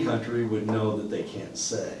Indian country would know that they can't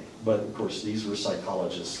say. But of course, these were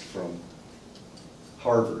psychologists from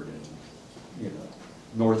Harvard and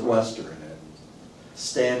Northwestern and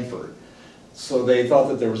Stanford. So they thought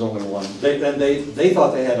that there was only one. They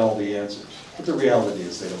thought they had all the answers. But the reality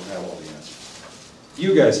is they don't have all the answers.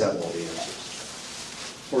 You guys have all the answers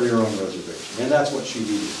for your own reservation. And that's what she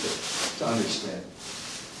needed to understand.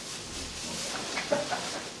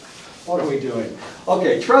 What are we doing?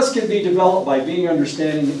 Okay, trust can be developed by being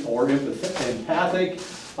understanding or empathic,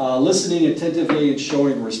 listening attentively, and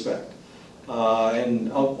showing respect.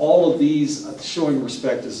 And of all of these, showing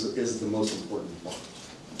respect is the most important one.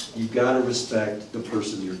 You've got to respect the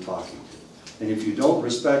person you're talking to. And if you don't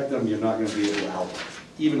respect them, you're not going to be able to help them,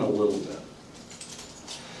 even a little bit.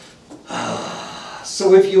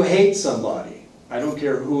 So if you hate somebody, I don't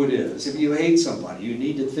care who it is, if you hate somebody, you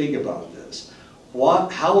need to think about this.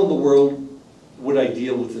 How in the world would I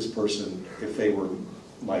deal with this person if they were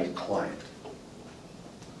my client?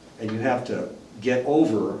 And you have to get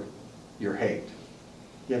over your hate.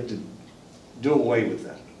 You have to do away with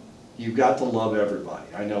that. You've got to love everybody.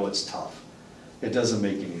 I know it's tough. It doesn't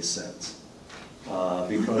make any sense.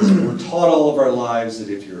 Because we're taught all of our lives that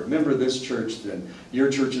if you're a member of this church, then your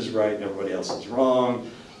church is right and everybody else is wrong.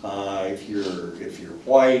 If you're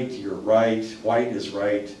white, you're right. White is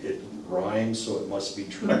right. It rhymes, so it must be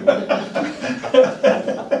true.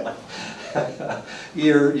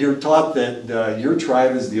 You're taught that your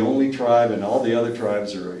tribe is the only tribe and all the other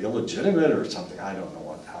tribes are illegitimate or something. I don't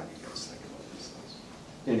know how you guys think about these things.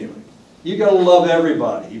 Anyway, you got to love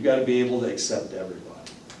everybody. You've got to be able to accept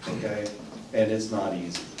everybody, okay? And it's not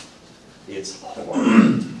easy. It's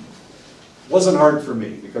hard. Wasn't hard for me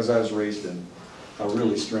because I was raised in a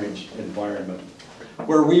really strange environment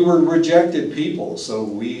where we were rejected people, so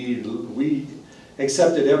we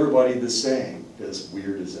accepted everybody the same, as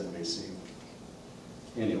weird as that may seem.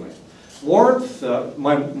 Anyway, warmth,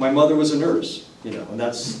 my mother was a nurse, and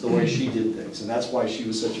that's the way she did things, and that's why she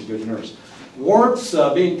was such a good nurse. Warmth,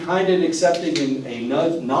 being kind and accepting in a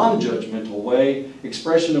non-judgmental way.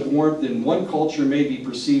 Expression of warmth in one culture may be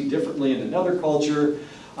perceived differently in another culture.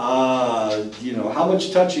 How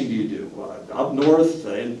much touching do you do? Up north,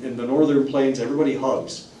 in the northern plains, everybody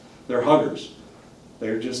hugs. They're huggers.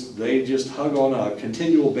 They just hug on a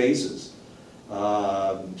continual basis.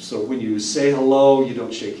 So when you say hello, you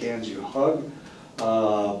don't shake hands, you hug.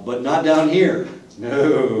 But not down here.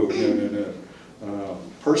 No.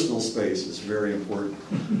 Personal space is very important.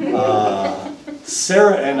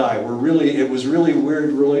 Sarah and I were really, it was really a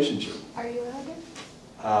weird relationship. Are you a hugger?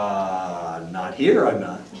 Not here, I'm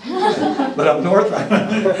not. But up north, I'm not.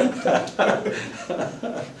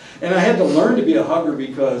 And I had to learn to be a hugger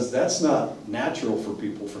because that's not natural for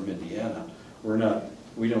people from Indiana. We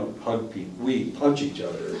don't hug people, we punch each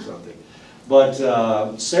other or something. But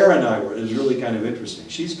Sarah and I it was really kind of interesting.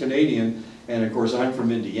 She's Canadian, and of course I'm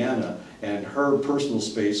from Indiana, and her personal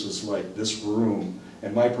space was like this room,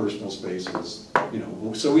 and my personal space was, you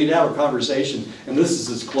know, so we'd have a conversation, and this is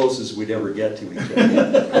as close as we'd ever get to each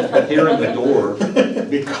other. Here in the door,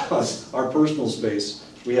 because our personal space,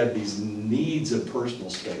 we have these needs of personal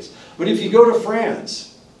space. But if you go to France,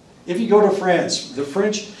 the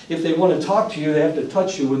French, if they want to talk to you, they have to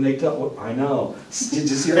touch you when they touch. I know. Did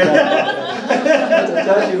you see that? They have to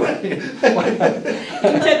touch you.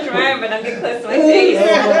 Touch my arm, but don't get close to my Oh face. my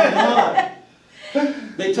God.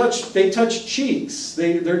 They touch cheeks.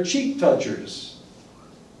 They're cheek touchers.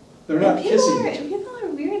 They're not kissing each other. People are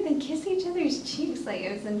weird. They kiss each other's cheeks. Like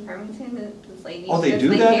I was in Farmington, this lady. Oh, they was do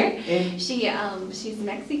like that? Here. She's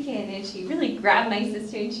Mexican, and she really grabbed my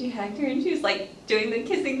sister and she hugged her, and she was like doing the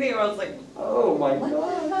kissing thing. Where I was like, Oh my what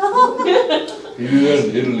God. the hell? You do that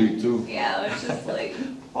in Italy too. Yeah, it was just like.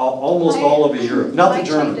 Almost all over Europe. Not the My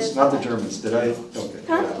Germans. trade Not the does Germans. Did I? Okay.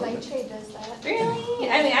 Huh? Yeah. My trade does that. Really?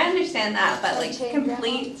 I mean, I understand that, but like Okay,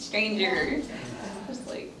 complete stranger, just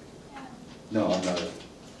like. No, I'm not.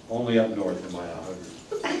 Only up north am I a hugger.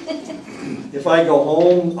 If I go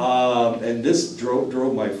home, and this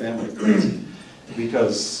drove my family crazy,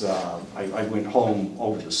 because I went home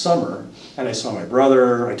over the summer, and I saw my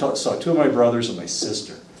brother, saw two of my brothers and my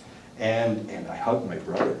sister, and I hugged my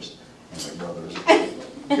brothers, and my brothers,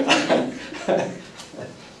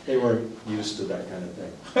 they weren't used to that kind of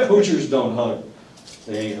thing. Hoosiers don't hug.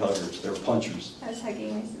 They ain't huggers, they're punchers. I was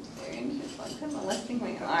hugging my sister, and she was like, "I'm molesting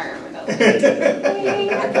my arm," and I was like,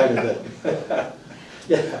 That kind of thing.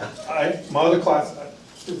 Yeah. My other class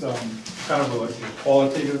is kind of like a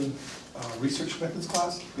qualitative research methods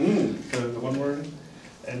class, Mm. the one we're in.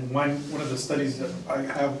 And one of the studies that I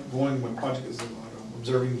have going, my project is about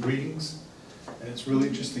observing greetings. And it's really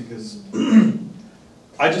interesting because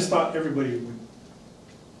I just thought everybody would,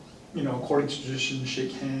 you know, according to tradition,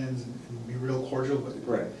 shake hands and be real cordial, but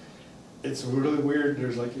Right. it's really weird.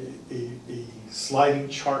 There's like a sliding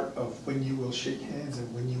chart of when you will shake hands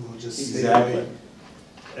and when you will just stay Exactly. away.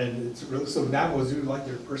 And it's really, so that was really like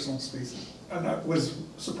their personal space. And that was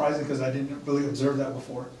surprising because I didn't really observe that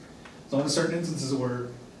before. So in certain instances where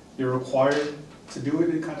you're required to do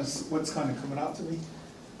it, it kind of, what's kind of coming out to me.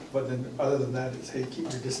 But then other than that, it's, hey, keep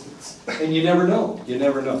your distance. And you never know, you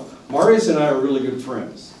never know. Marius and I are really good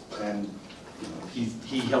friends, and you know,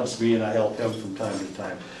 he helps me and I help him from time to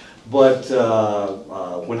time. But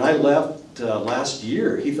when I left last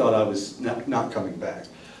year, he thought I was not coming back.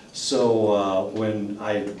 So when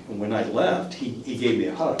I left, he gave me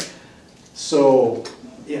a hug. So,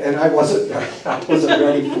 and I wasn't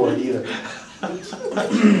ready for it either.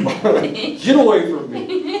 Get away from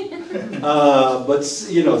me. But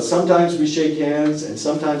you know, sometimes we shake hands and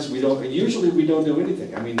sometimes we don't. Usually we don't do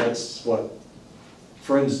anything. I mean, that's what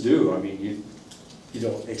friends do. I mean, you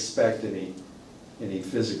don't expect any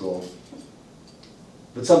physical.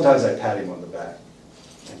 But sometimes I pat him on the back,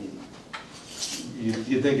 and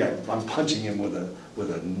you think I'm punching him with a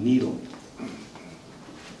needle.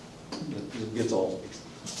 It gets all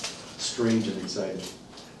strange and exciting.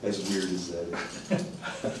 As weird as that is.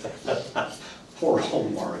 Poor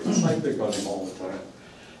old Marius, I pick on him all the time.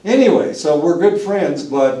 Anyway, so we're good friends,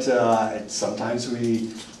 but sometimes we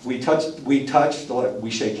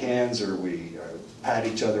shake hands or we pat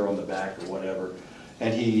each other on the back or whatever.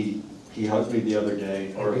 And he hugged me the other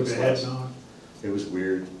day. Or with the head on. It was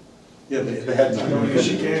weird. Yeah, the head You don't even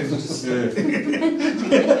shake hands.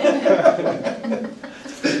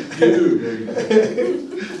 Dude.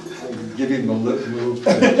 Give him a lip move.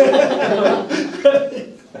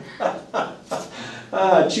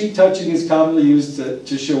 Cheek touching is commonly used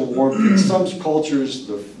to show warmth. In some cultures,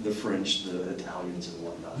 the French, the Italians, and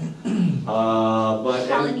whatnot.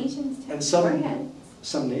 Polynesians touch and foreheads.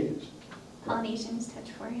 some natives. Polynesians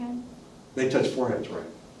touch forehead. They touch foreheads, right?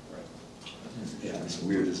 Yeah, it's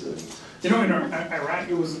weird as it. You know, in Iraq,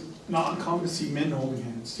 it was not uncommon to see men holding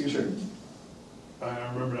hands too. Sure.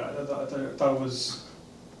 I remember that. I thought it was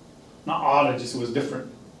not odd. It was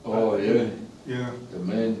different. Oh, yeah. Yeah. The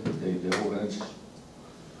men, they hold hands.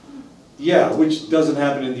 Yeah, which doesn't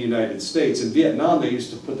happen in the United States. In Vietnam, they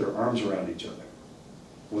used to put their arms around each other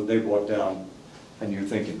when they walk down, and you're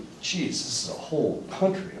thinking, geez, this is a whole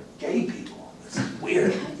country of gay people. This is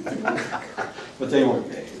weird. But they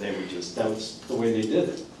weren't gay. They were just, that was the way they did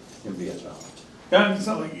it in Vietnam. Yeah, it's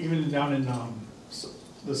not like even down in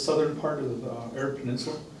the southern part of the Arab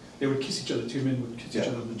Peninsula, they would kiss each other, two men would kiss each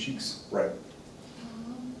other on the cheeks. Right.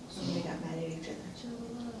 So they got mad at each other.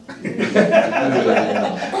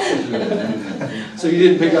 So you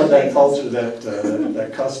didn't pick up that culture,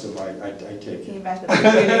 that custom, I take it. Came back to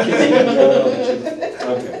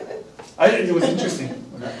Okay, It was interesting.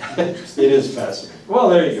 it is fascinating. Well,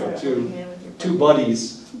 there you go, two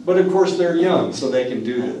buddies, but of course they're young, so they can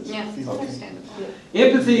do this. Yeah, it's understandable.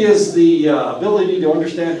 Empathy is the ability to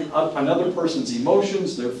understand another person's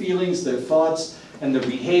emotions, their feelings, their thoughts, and their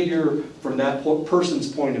behavior from that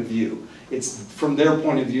person's point of view. It's from their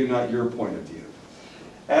point of view, not your point of view.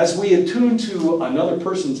 As we attune to another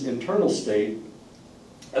person's internal state,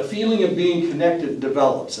 a feeling of being connected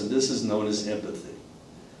develops, and this is known as empathy.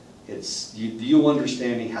 It's you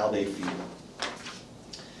understanding how they feel.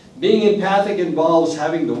 Being empathic involves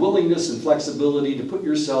having the willingness and flexibility to put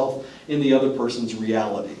yourself in the other person's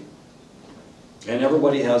reality. And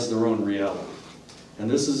everybody has their own reality. And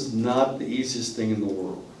this is not the easiest thing in the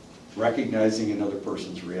world, recognizing another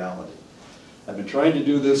person's reality. I've been trying to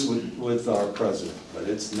do this with our president, but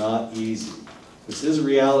it's not easy. Because his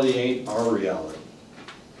reality ain't our reality.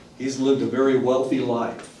 He's lived a very wealthy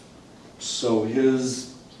life. So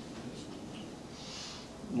his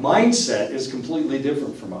mindset is completely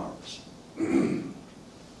different from ours.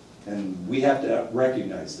 And we have to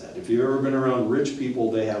recognize that. If you've ever been around rich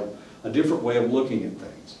people, they have a different way of looking at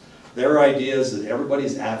things. Their idea is that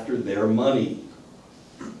everybody's after their money.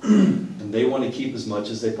 And they want to keep as much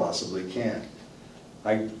as they possibly can.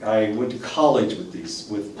 I went to college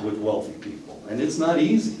with wealthy people, and it's not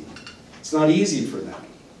easy. It's not easy for them.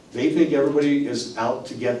 They think everybody is out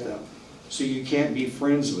to get them. So you can't be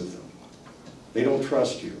friends with them. They don't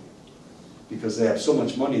trust you. Because they have so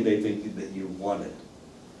much money, they think that you want it,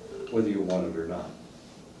 whether you want it or not.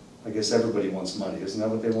 I guess everybody wants money. Isn't that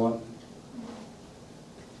what they want?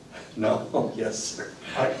 No? Yes, sir.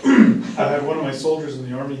 I had one of my soldiers in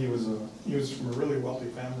the Army, he was from a really wealthy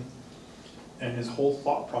family. And his whole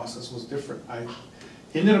thought process was different.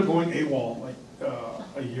 He ended up going AWOL like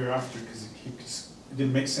a year after because it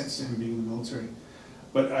didn't make sense to him being in the military.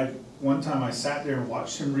 But one time I sat there and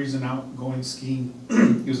watched him reason out going skiing.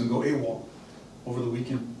 He was gonna go AWOL over the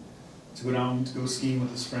weekend to go down to go skiing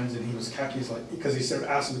with his friends, and he was khaki. He's like, because he started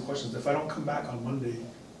asking the questions. If I don't come back on Monday,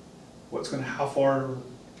 how far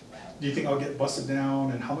do you think I'll get busted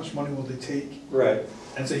down, and how much money will they take? Right.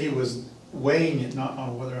 And so he was weighing it not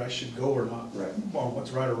on whether I should go or not, Right. on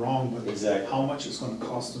what's right or wrong, but Exactly. how much it's going to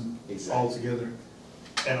cost him Exactly. altogether.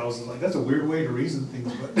 And I was like, that's a weird way to reason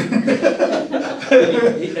things, but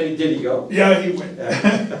Did he go? yeah, he went.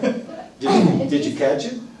 Did you catch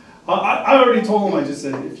him? I already told him. I just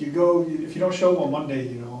said, if you don't show up on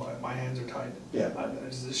Monday, my hands are tied. Yeah. I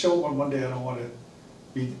just show up on Monday. I don't want to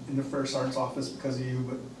be in the first sergeant's office because of you.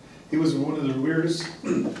 But he was one of the weirdest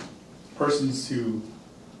persons to.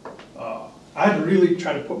 I had to really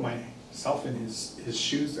try to put myself in his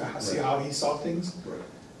shoes to see how he saw things. Right.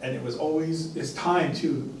 And it was always his time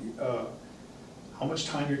too. How much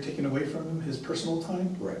time you're taking away from him, his personal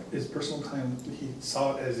time. Right. His personal time, he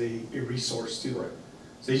saw it as a resource too. Right.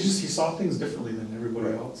 So he saw things differently than everybody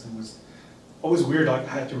Right. else, and was always weird. Like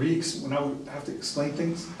I had to when I would have to explain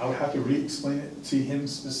things, I would have to re-explain it to him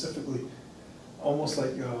specifically, almost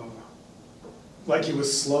like he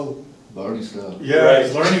was slow. Barney stuff. Yeah, Right.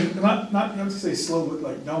 he's learning. Not to say slow, but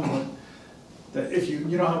like dumb. But that if you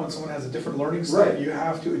know how when someone has a different learning style, Right. you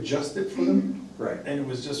have to adjust it for them. Right. And it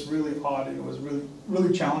was just really odd, and it was really,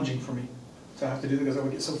 really challenging for me to have to do that because I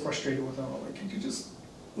would get so frustrated with them. I'm like, can you just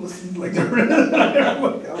listen like everybody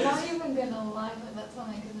else? Not even gonna lie, but that's how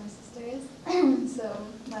my cousin sister is. So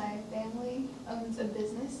my family owns a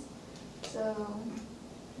business, so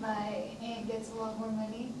my aunt gets a lot more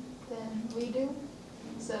money than we do.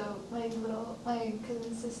 So my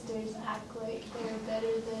cousin sisters act like they're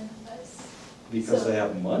better than us. Because So- they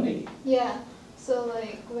have money. Yeah. So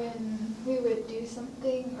like when we would do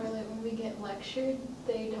something or like when we get lectured,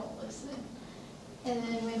 they don't listen. And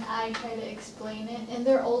then when I try to explain it, and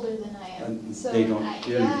they're older than I am, And so they when don't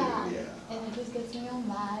hear you, yeah. and it just gets me all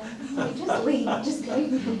mad. Like, just leave, just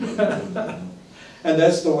leave. And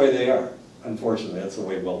that's the way they are. Unfortunately, that's the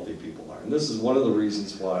way wealthy people are. And this is one of the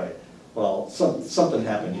reasons why, well, something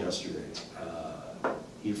happened yesterday.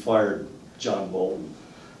 He fired John Bolton,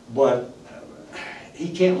 but he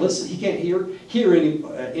can't listen, he can't hear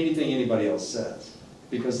anything anybody else says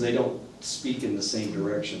because they don't speak in the same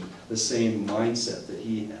direction, the same mindset that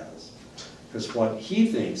he has. Because what he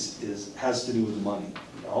thinks has to do with money.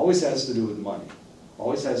 It always has to do with money.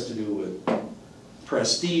 Always has to do with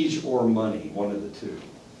prestige or money, one of the two.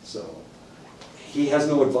 So he has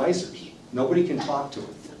no advisors. Nobody can talk to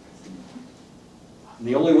him. And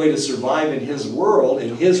the only way to survive in his world,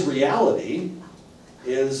 in his reality,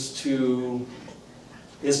 is to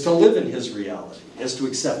live in his reality, is to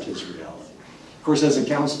accept his reality. Of course, as a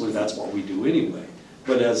counselor, that's what we do anyway.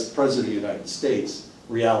 But as President of the United States,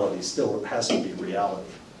 reality still has to be reality.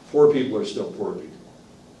 Poor people are still poor people.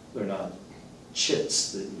 They're not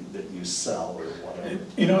chits that you sell or whatever.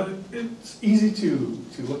 You know, it's easy to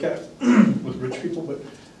look at with rich people, but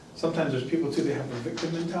sometimes there's people too, they have a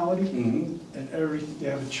victim mentality, Mhm. and everything, they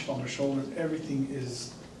have a chip on their shoulder, everything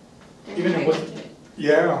is, They're even if entitled what, to it.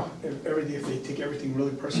 yeah, if they take everything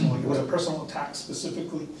really personal, like it was a personal attack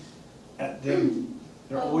specifically at them,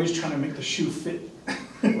 they're always trying to make the shoe fit.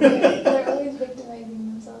 They're always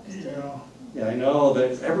victimizing themselves too. Yeah. Yeah, I know,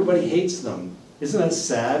 that everybody hates them. Isn't that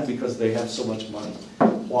sad? Because they have so much money.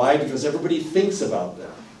 Why? Because everybody thinks about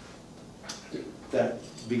them. That,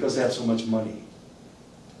 because they have so much money.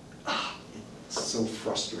 Ah, it's so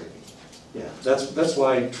frustrating. Yeah, that's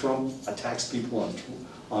why Trump attacks people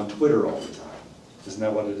on Twitter all the time. Isn't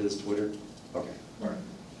that what it is, Twitter? Okay, all right.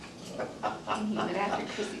 And he went after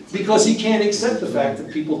Chrissy too. Because he can't accept the fact that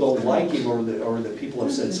people don't like him or that people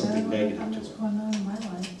have said something negative to him. going on in my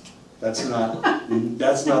life? That's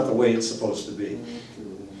not the way it's supposed to be.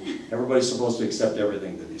 Everybody's supposed to accept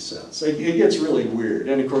everything that he says. It gets really weird.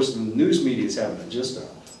 And of course, the news media is having just a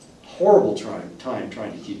horrible time trying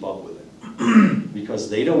to keep up with it because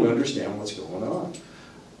they don't understand what's going on.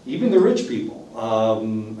 Even the rich people.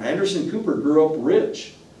 Anderson Cooper grew up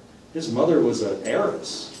rich. His mother was an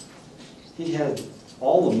heiress. He had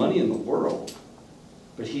all the money in the world,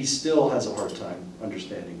 but he still has a hard time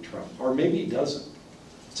understanding Trump. Or maybe he doesn't.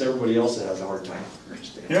 It's everybody else that has a hard time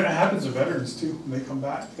understanding. You know, it happens to veterans too, when they come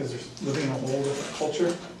back, because they're living in a whole different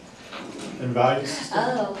culture and value system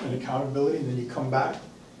Oh. and accountability, and then you come back,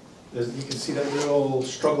 you can see that real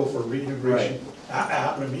struggle for reintegration. That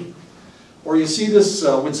happened to me. Or you see this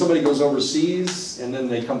when somebody goes overseas and then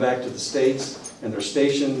they come back to the States and they're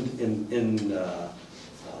stationed in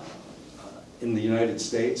the United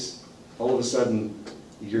States. All of a sudden,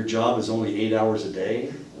 your job is only 8 hours a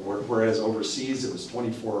day, whereas overseas it was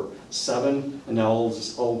 24/7, and now all of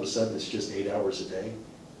a sudden it's just 8 hours a day,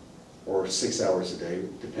 or 6 hours a day,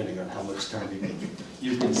 depending on how much time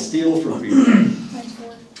you can steal from people. Mine's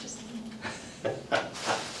 4, just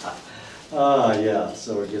Yeah,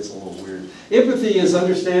 so it gets a little weird. Empathy is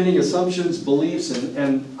understanding assumptions, beliefs,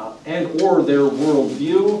 and or their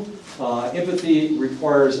worldview. Empathy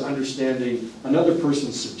requires understanding another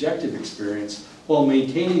person's subjective experience while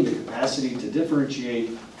maintaining the capacity to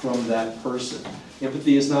differentiate from that person.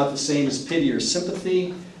 Empathy is not the same as pity or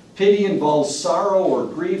sympathy. Pity involves sorrow or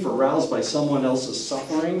grief aroused by someone else's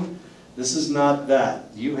suffering. This is not that.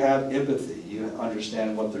 You have empathy. You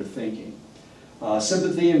understand what they're thinking.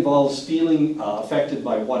 Sympathy involves feeling affected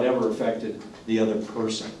by whatever affected the other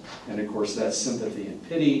person. And of course, that's sympathy and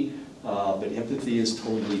pity, but empathy is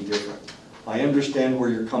totally different. I understand where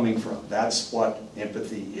you're coming from. That's what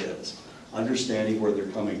empathy is, understanding where they're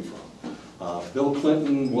coming from. Bill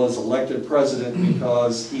Clinton was elected president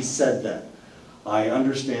because he said that. I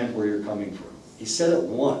understand where you're coming from. He said it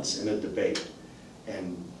once in a debate,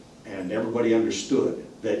 and everybody understood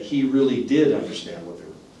that he really did understand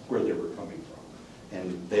where they were coming from.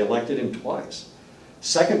 And they elected him twice.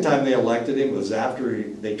 Second time they elected him was after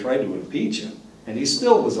they tried to impeach him, and he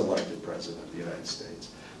still was elected president of the United States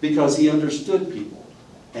because he understood people,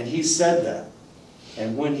 and he said that.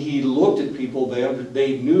 And when he looked at people,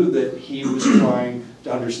 they knew that he was trying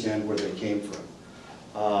to understand where they came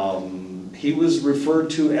from. He was referred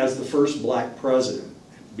to as the first black president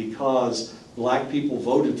because black people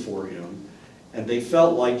voted for him, and they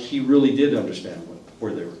felt like he really did understand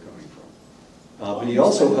where they were coming from. But he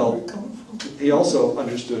also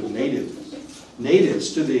understood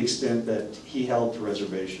natives to the extent that he helped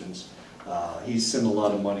reservations. He sent a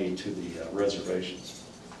lot of money to the reservations.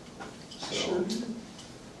 So,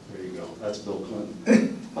 there you go. That's Bill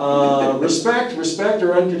Clinton. Respect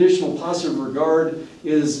or unconditional positive regard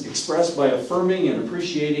is expressed by affirming and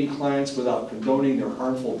appreciating clients without condoning their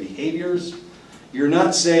harmful behaviors. You're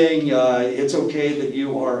not saying it's okay that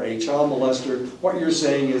you are a child molester. What you're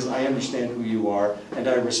saying is, I understand who you are, and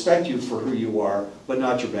I respect you for who you are, but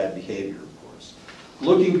not your bad behavior, of course.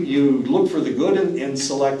 You look for the good in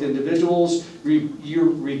select individuals. You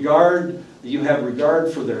have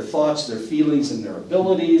regard for their thoughts, their feelings, and their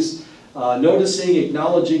abilities. Noticing,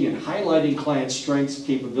 acknowledging, and highlighting clients' strengths,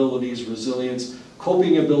 capabilities, resilience,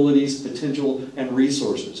 coping abilities, potential, and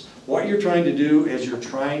resources. What you're trying to do is you're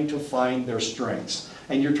trying to find their strengths,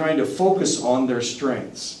 and you're trying to focus on their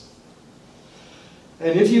strengths.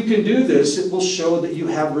 And if you can do this, it will show that you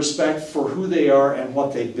have respect for who they are and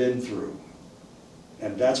what they've been through.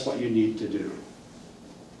 And that's what you need to do.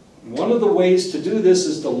 One of the ways to do this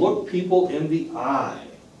is to look people in the eye.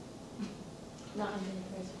 Not on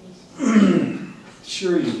the reservation.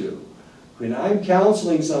 Sure you do. When I'm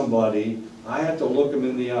counseling somebody, I have to look them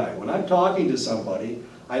in the eye. When I'm talking to somebody,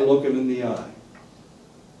 I look them in the eye.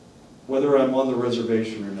 Whether I'm on the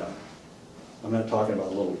reservation or not. I'm not talking about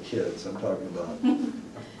little kids. I'm talking about,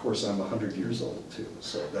 of course, I'm 100 years old too,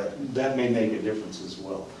 so that may make a difference as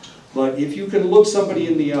well. But if you can look somebody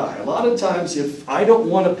in the eye, a lot of times if I don't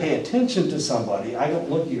want to pay attention to somebody, I don't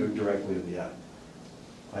look you directly in the eye.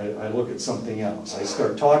 I look at something else. I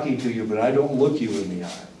start talking to you, but I don't look you in the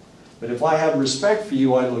eye. But if I have respect for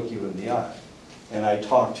you, I look you in the eye, and I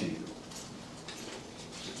talk to you.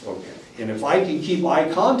 Okay. And if I can keep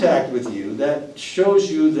eye contact with you, that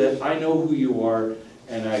shows you that I know who you are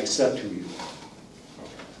and I accept who you are.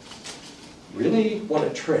 Really? What a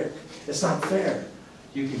trick. It's not fair.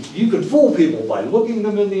 You can fool people by looking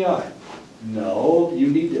them in the eye. No, you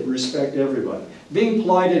need to respect everybody. Being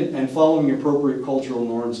polite and following appropriate cultural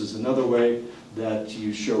norms is another way that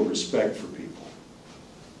you show respect for people.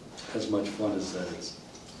 As much fun as that is.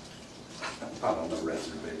 Not on the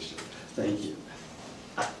reservation. Thank you.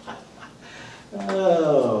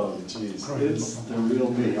 Oh, jeez, it's the real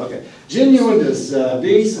me. Okay, genuineness,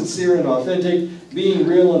 being sincere and authentic, being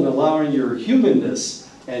real and allowing your humanness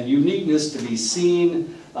and uniqueness to be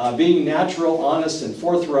seen, being natural, honest, and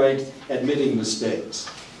forthright, admitting mistakes.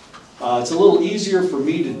 It's a little easier for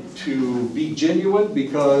me to be genuine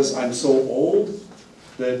because I'm so old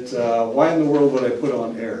that why in the world would I put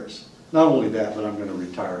on airs? Not only that, but I'm going to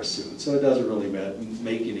retire soon, so it doesn't really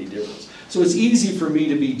make any difference. So it's easy for me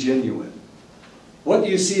to be genuine. What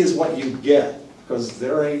you see is what you get, because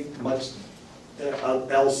there ain't much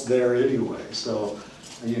else there anyway. So,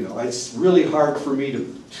 you know, it's really hard for me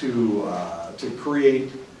to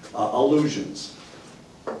create illusions,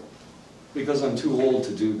 because I'm too old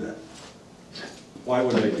to do that. Why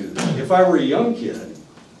would I do that? If I were a young kid,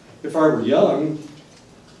 if I were young,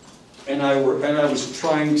 and I was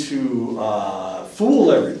trying to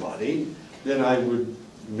fool everybody, then I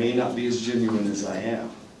may not be as genuine as I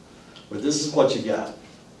am. But this is what you got.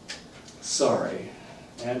 Sorry.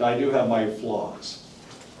 And I do have my flaws.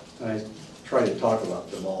 I try to talk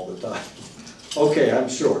about them all the time. Okay, I'm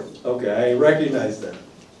short. Okay, I recognize that.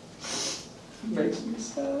 Makes me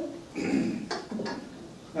sad.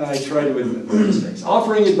 I try to admit my mistakes.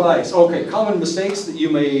 Offering advice. Okay, common mistakes that you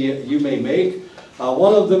may make.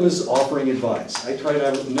 One of them is offering advice. I try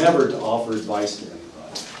never to offer advice to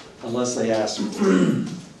anybody unless they ask me.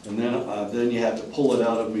 And then you have to pull it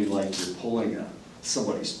out of me like you're pulling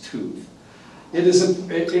somebody's tooth. It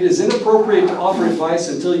is inappropriate to offer advice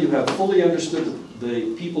until you have fully understood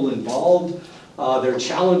the people involved, their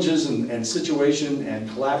challenges and situation, and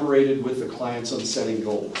collaborated with the clients on setting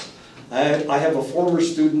goals. I have a former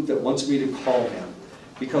student that wants me to call him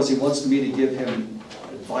because he wants me to give him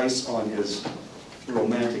advice on his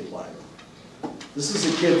romantic life. This is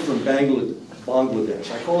a kid from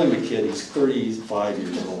Bangladesh. I call him a kid, he's 35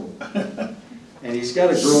 years old. And he's got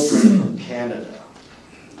a girlfriend from Canada.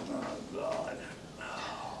 Oh, God.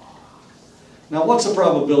 Now, what's the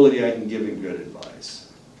probability I can give him good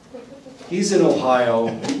advice? He's in Ohio.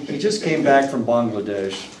 He just came back from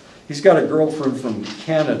Bangladesh. He's got a girlfriend from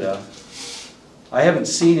Canada. I haven't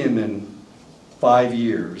seen him in 5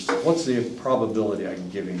 years. What's the probability I can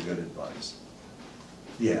give him good advice?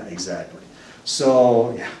 Yeah, exactly.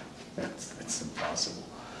 So, yeah, it's impossible.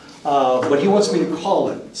 But he wants me to call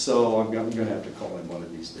him, so I'm going to have to call him one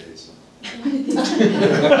of these days. Like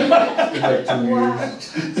 2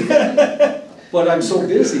 years. But I'm so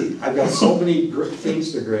busy. I've got so many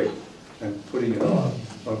things to grade. I'm putting it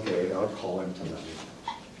off. Okay, I'll call him tonight.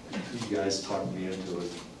 You guys talked me into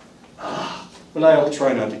it. But I'll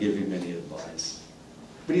try not to give him any advice.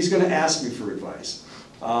 But he's going to ask me for advice.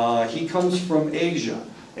 He comes from Asia.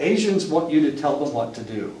 Asians want you to tell them what to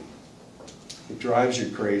do. It drives you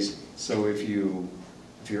crazy. So if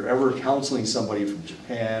you're ever counseling somebody from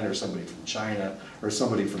Japan or somebody from China or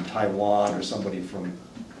somebody from Taiwan or somebody from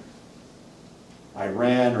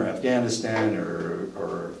Iran or Afghanistan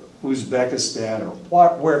or Uzbekistan or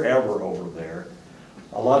wherever over there,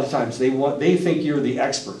 a lot of times they think you're the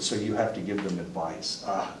expert, so you have to give them advice.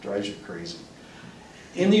 It drives you crazy.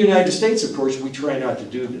 In the United States, of course, we try not to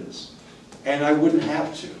do this. And I wouldn't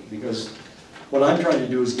have to, because what I'm trying to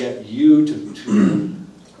do is get you to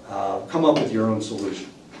come up with your own solution.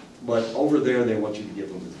 But over there, they want you to give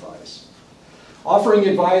them advice. Offering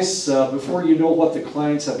advice before you know what the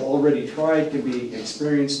clients have already tried can be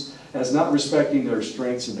experienced as not respecting their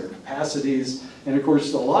strengths and their capacities. And of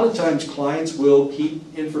course, a lot of times clients will keep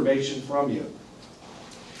information from you.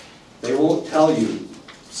 They won't tell you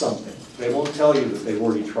something. They won't tell you that they've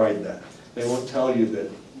already tried that. They won't tell you that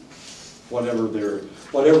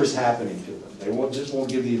whatever's happening to them. They just won't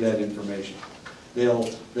give you that information.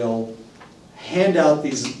 They'll hand out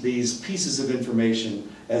these pieces of information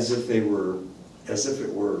as if it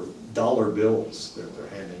were dollar bills that they're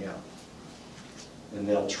handing out. And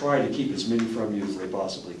they'll try to keep as many from you as they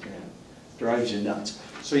possibly can. Drives you nuts.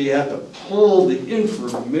 So you have to pull the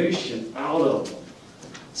information out of them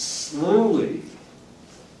slowly.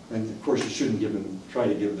 And of course, you shouldn't try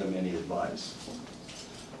to give them any advice.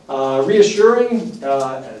 Reassuring,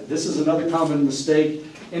 this is another common mistake.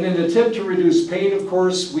 In an attempt to reduce pain, of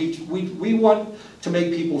course, we want to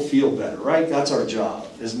make people feel better, right? That's our job,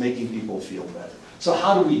 is making people feel better. So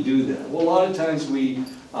how do we do that? Well, a lot of times we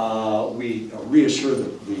reassure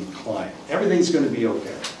the client. Everything's going to be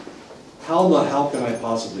okay. How can I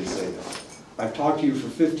possibly say that? I've talked to you for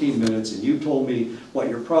 15 minutes and you've told me what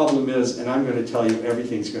your problem is, and I'm going to tell you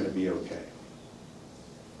everything's going to be okay.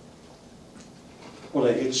 Well,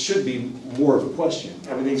 it should be more of a question.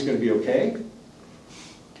 Everything's going to be okay?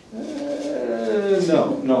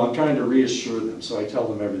 No, I'm trying to reassure them, so I tell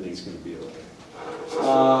them everything's going to be okay.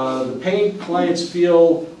 The pain clients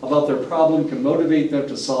feel about their problem can motivate them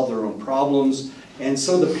to solve their own problems, and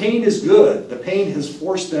so the pain is good. The pain has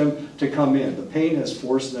forced them to come in. The pain has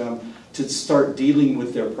forced them to start dealing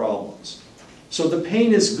with their problems. So the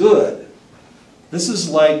pain is good. This is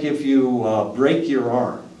like if you break your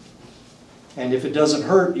arm, and if it doesn't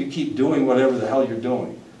hurt, you keep doing whatever the hell you're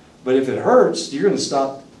doing. But if it hurts, you're going to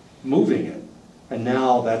stop moving it, and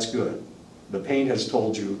now that's good. The pain has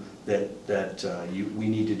told you that we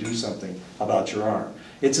need to do something about your arm.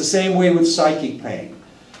 It's the same way with psychic pain.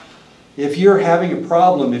 If you're having a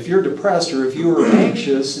problem, if you're depressed or if you're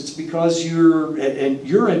anxious, it's because you're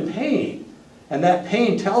in pain. And that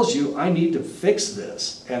pain tells you, I need to fix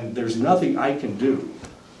this, and there's nothing I can do.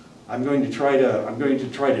 I'm going to try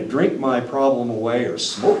to drink my problem away or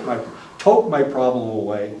toke my problem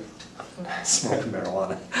away. Smoke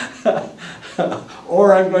marijuana.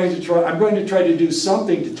 Or I'm going to try to do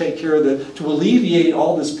something to take care of to alleviate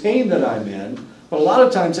all this pain that I'm in. But a lot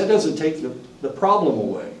of times that doesn't take the problem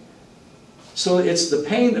away. So it's the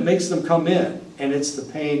pain that makes them come in, and it's the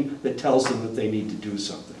pain that tells them that they need to do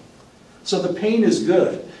something. So the pain is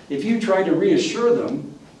good. If you try to reassure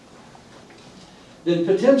them, then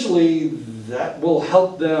potentially that will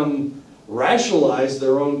help them rationalize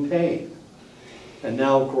their own pain. And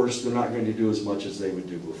now, of course, they're not going to do as much as they would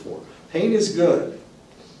do before. Pain is good.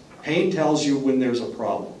 Pain tells you when there's a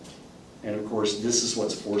problem. And of course, this is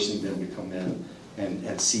what's forcing them to come in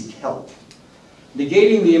and seek help.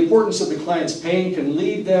 Negating the importance of the client's pain can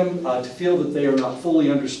lead them to feel that they are not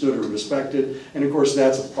fully understood or respected. And of course,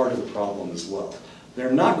 that's a part of the problem as well.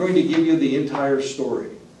 They're not going to give you the entire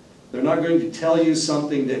story. They're not going to tell you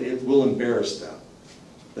something that it will embarrass them.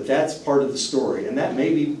 But that's part of the story, and that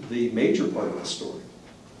may be the major part of the story.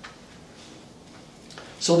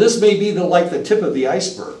 So this may be like the tip of the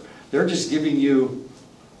iceberg. They're just giving you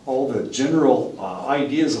all the general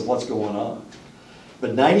ideas of what's going on.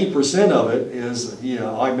 But 90% of it is,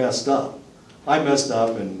 I messed up. I messed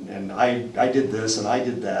up and I did this and I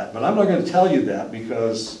did that. But I'm not going to tell you that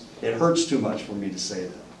because it hurts too much for me to say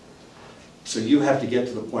that. So you have to get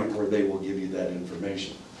to the point where they will give you that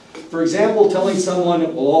information. For example, telling someone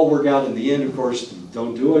it will all work out in the end, of course,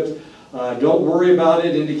 don't do it. Don't worry about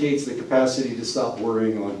it indicates the capacity to stop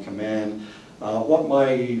worrying on command. What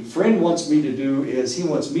my friend wants me to do is he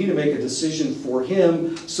wants me to make a decision for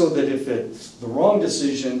him so that if it's the wrong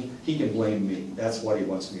decision, he can blame me. That's what he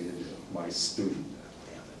wants me to do, my student.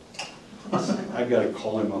 Damn it. I've got to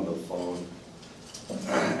call him on the phone.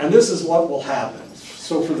 And this is what will happen.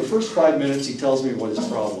 So for the first 5 minutes, he tells me what his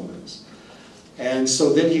problem is. And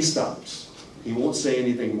so then he stops. He won't say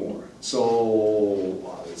anything more. So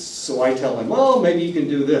I tell him, well, maybe you can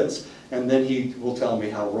do this. And then he will tell me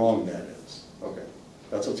how wrong that is. Okay,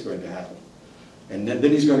 that's what's going to happen. And then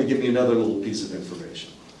he's going to give me another little piece of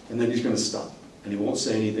information. And then he's going to stop. And he won't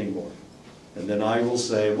say anything more. And then I will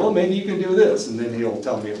say, well, maybe you can do this. And then he'll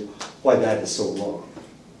tell me why that is so wrong.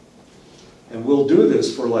 And we'll do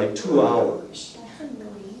this for like 2 hours.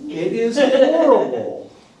 It is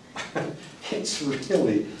horrible. It's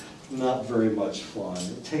really not very much fun.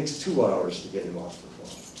 It takes 2 hours to get him off the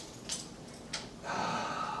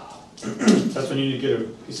phone. That's when you need to get a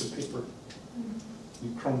piece of paper.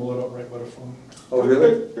 You crumble it up right by the phone. Oh,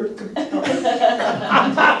 really?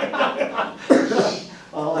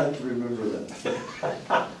 I'll have to remember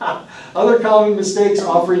that. Other common mistakes: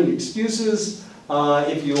 offering excuses.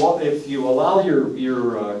 If you allow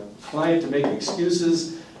your client to make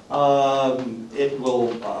excuses, it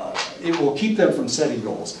will keep them from setting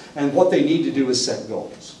goals. And what they need to do is set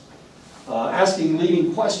goals. Asking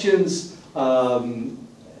leading questions.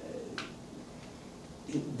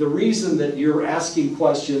 The reason that you're asking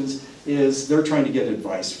questions is they're trying to get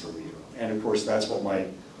advice from you. And of course, that's what my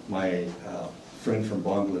friend from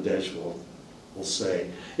Bangladesh will say.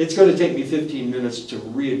 It's going to take me 15 minutes to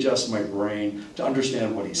readjust my brain to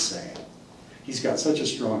understand what he's saying. He's got such a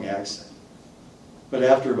strong accent. But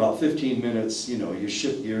after about 15 minutes, you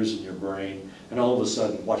shift gears in your brain, and all of a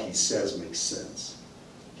sudden what he says makes sense.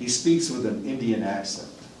 He speaks with an Indian accent.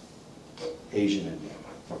 Asian Indian.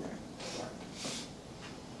 Okay.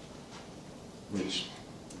 Which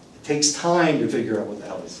it takes time to figure out what the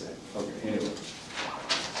hell he's saying. Okay, anyway.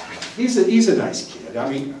 He's a nice kid. I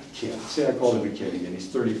mean, kid. Say I called him a kid again. He's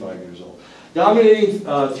 35 years old. Dominating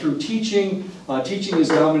through teaching. Teaching is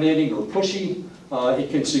dominating or pushy. It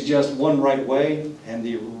can suggest one right way, and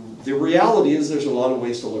the reality is there's a lot of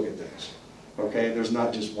ways to look at things. Okay, there's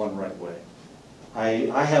not just one right way.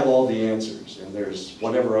 I have all the answers, and there's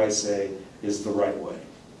whatever I say is the right way.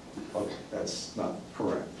 Okay, that's not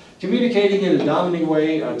correct. Communicating in a dominating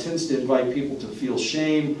way tends to invite people to feel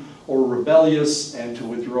shame or rebellious and to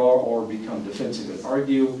withdraw or become defensive and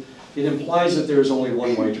argue. It implies that there's only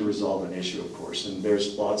one way to resolve an issue, of course, and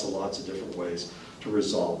there's lots of different ways to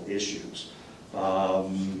resolve issues.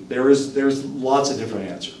 There's lots of different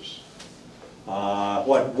answers.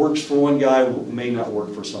 What works for one guy may not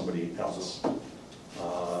work for somebody else.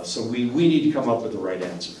 So we need to come up with the right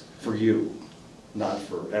answer for you, not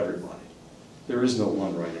for everybody. There is no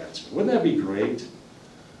one right answer. Wouldn't that be great?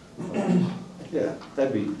 Yeah,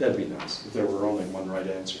 that'd be nice if there were only one right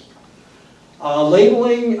answer.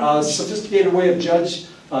 Labeling, a sophisticated way of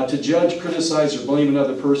to judge, criticize, or blame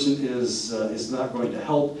another person is not going to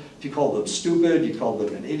help. If you call them stupid, you call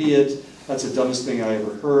them an idiot, that's the dumbest thing I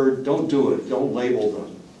ever heard. Don't do it. Don't label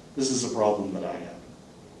them. This is a problem that I have.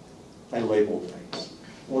 I label things.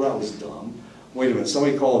 Well, that was dumb. Wait a minute,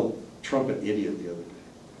 somebody called Trump an idiot the other day.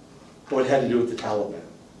 Well, it had to do with the Taliban,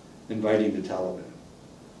 inviting the Taliban.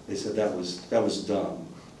 They said that was dumb.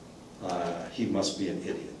 He must be an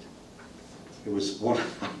idiot. It was one,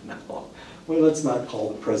 no. Well, let's not call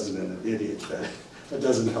the president an idiot. That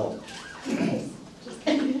doesn't help.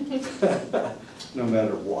 No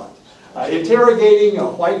matter what. Interrogating,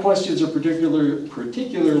 why questions are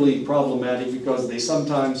particularly problematic because they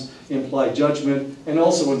sometimes imply judgment and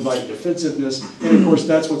also invite defensiveness. And of course,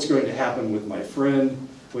 that's what's going to happen with my friend,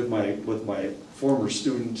 with my former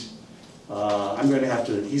student. I'm going to have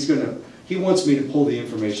to, he wants me to pull the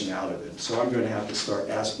information out of it. So I'm going to have to start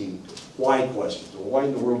asking why questions. Well, why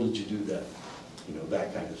in the world did you do that?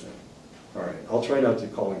 That kind of thing. All right, I'll try not to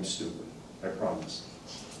call him stupid, I promise.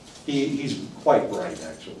 He's quite bright,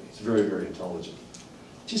 actually. He's very, very intelligent.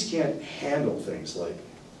 Just can't handle things like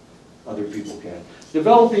other people can.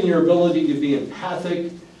 Developing your ability to be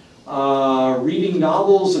empathic, reading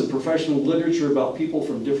novels and professional literature about people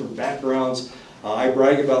from different backgrounds. I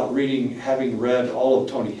brag about having read all of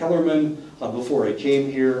Tony Hillerman before I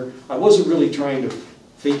came here. I wasn't really trying to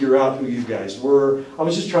figure out who you guys were. I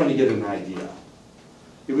was just trying to get an idea.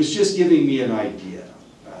 It was just giving me an idea.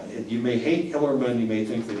 You may hate Hillerman, you may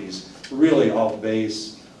think that he's really off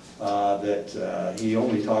base, that he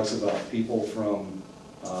only talks about people from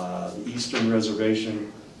the Eastern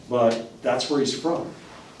Reservation, but that's where he's from.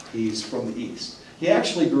 He's from the East. He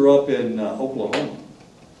actually grew up in Oklahoma,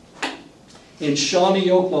 in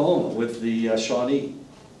Shawnee, Oklahoma, with the Shawnee,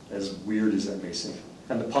 as weird as that may seem,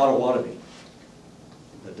 and the Potawatomi.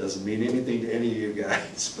 That doesn't mean anything to any of you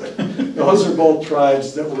guys, but those are both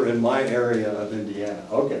tribes that were in my area of Indiana.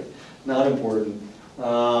 Okay, not important.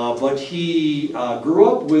 But he grew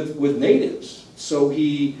up with natives, so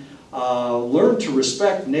he learned to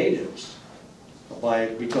respect natives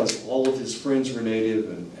because all of his friends were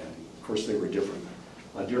native, and of course they were a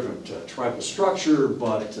different tribal structure,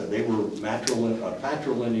 but they were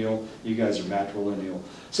matrilineal. You guys are matrilineal.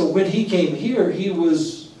 So when he came here, he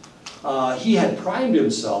had primed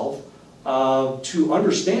himself to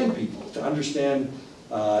understand people, to understand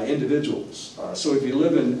individuals. So if you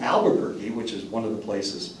live in Albuquerque, which is one of the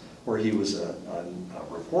places where he was a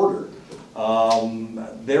reporter,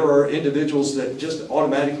 there are individuals that just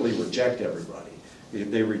automatically reject everybody.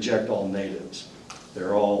 They reject all natives.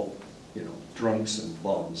 They're all, drunks and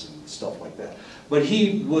bums and stuff like that. But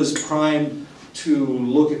he was primed to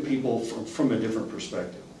look at people from a different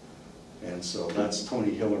perspective. And so that's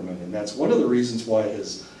Tony Hillerman, and that's one of the reasons why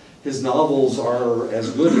his novels are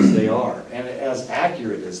as good as they are and as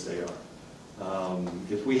accurate as they are.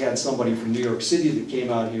 If we had somebody from New York City that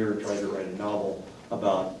came out here and tried to write a novel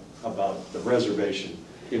about the reservation,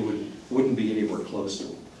 it wouldn't be anywhere close to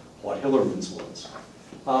what Hillerman's was.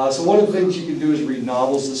 So one of the things you can do is read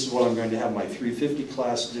novels. This is what I'm going to have my 350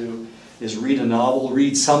 class do, is read a novel,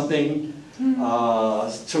 read something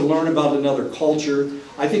to learn about another culture.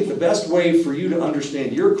 I think the best way for you to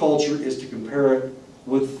understand your culture is to compare it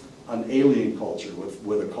with an alien culture,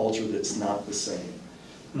 with a culture that's not the same.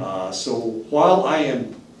 So while I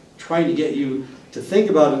am trying to get you to think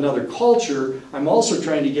about another culture, I'm also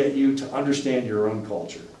trying to get you to understand your own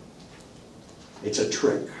culture. It's a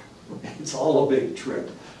trick. It's all a big trick.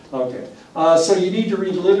 Okay, so you need to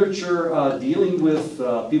read literature dealing with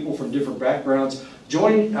people from different backgrounds.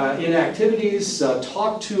 Join in activities,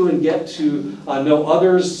 talk to and get to know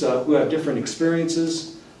others who have different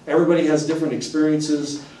experiences. Everybody has different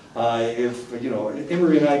experiences.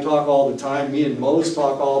 Emery and I talk all the time, me and Mose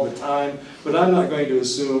talk all the time, but I'm not going to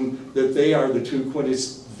assume that they are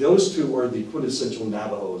those two are the quintessential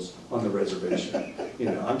Navajos on the reservation.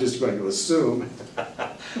 I'm just going to assume.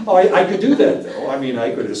 Oh, I could do that though. I mean,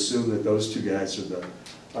 I could assume that those two guys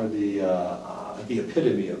are the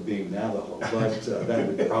epitome of being Navajo, but that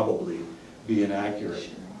would probably be inaccurate,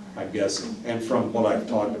 I'm guessing. And from what I've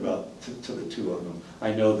talked about to the two of them,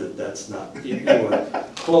 I know that that's not anywhere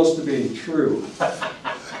close to being true.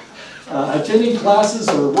 Attending classes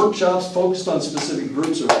or workshops focused on specific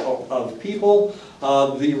groups of people.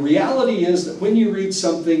 The reality is that when you read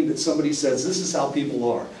something that somebody says, this is how people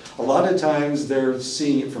are, a lot of times they're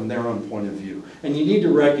seeing it from their own point of view. And you need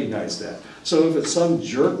to recognize that. So if it's some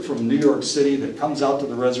jerk from New York City that comes out to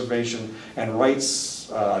the reservation and writes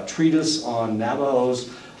a treatise on Navajos,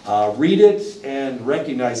 read it and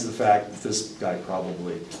recognize the fact that this guy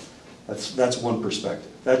probably, that's one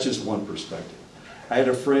perspective. That's just one perspective. I had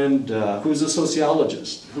a friend who was a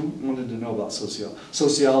sociologist. Who wanted to know about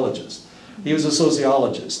sociologist? He was a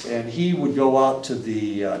sociologist, and he would go out to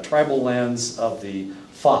the tribal lands of the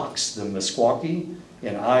Fox, the Meskwaki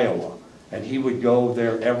in Iowa, and he would go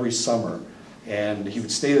there every summer, and he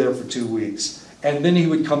would stay there for 2 weeks, and then he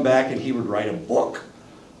would come back and he would write a book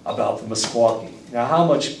about the Meskwaki. Now, how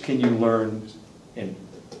much can you learn in,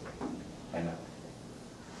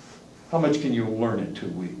 how much can you learn in 2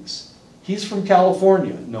 weeks? He's from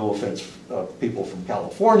California, no offense, people from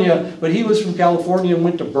California, but he was from California and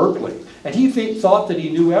went to Berkeley. And he thought that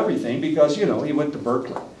he knew everything because, he went to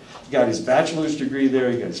Berkeley. He got his bachelor's degree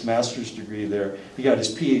there, he got his master's degree there, he got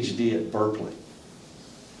his PhD at Berkeley.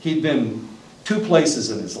 He'd been 2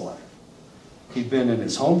 places in his life. He'd been in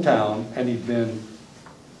his hometown and he'd been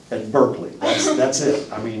at Berkeley. That's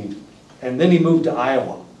it. I mean, and then he moved to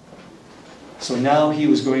Iowa. So now he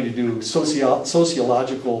was going to do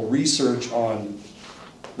sociological research on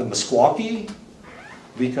the Meskwaki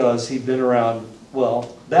because he'd been around,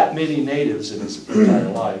 well, that many natives in his entire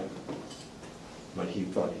life. But he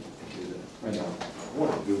thought he could do that. I know.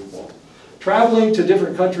 What a goofball. Traveling to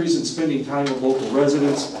different countries and spending time with local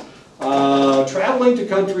residents. Traveling to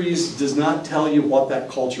countries does not tell you what that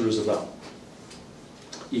culture is about.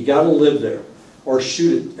 You got to live there or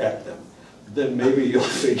shoot it at them. Then maybe you'll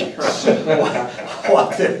figure out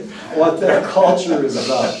what their culture is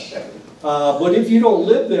about. But if you don't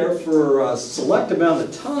live there for a select amount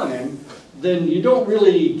of time, then you don't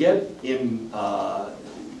really get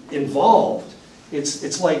involved.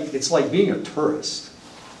 It's like being a tourist.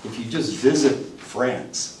 If you just visit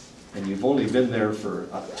France and you've only been there for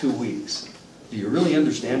 2 weeks, do you really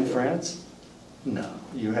understand France? No.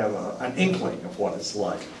 You have an inkling of what it's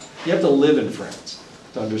like. You have to live in France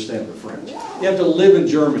to understand the French. You have to live in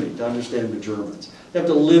Germany to understand the Germans. You have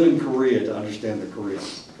to live in Korea to understand the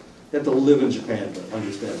Koreans. You have to live in Japan to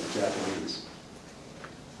understand the Japanese.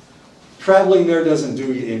 Traveling there doesn't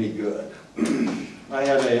do you any good.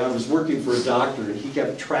 I was working for a doctor and he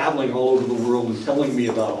kept traveling all over the world and telling me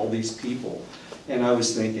about all these people. And I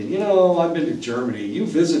was thinking, I've been to Germany. You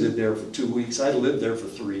visited there for 2 weeks. I lived there for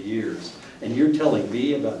 3 years. And you're telling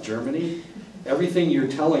me about Germany? Everything you're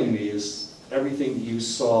telling me is everything you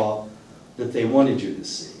saw that they wanted you to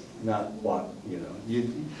see, not what,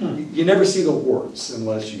 you never see the warts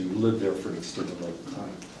unless you live there for an extended length of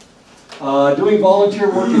time. Doing volunteer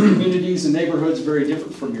work in communities and neighborhoods very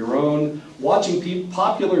different from your own. Watching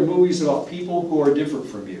popular movies about people who are different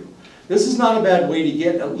from you. This is not a bad way to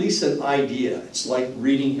get at least an idea. It's like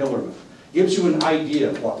reading Hillerman. It gives you an idea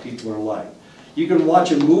of what people are like. You can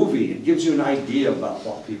watch a movie, it gives you an idea about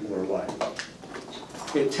what people are like.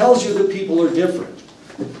 It tells you that people are different.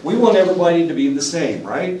 We want everybody to be the same,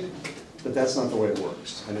 right? but that's not the way it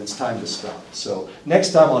works, and it's time to stop. So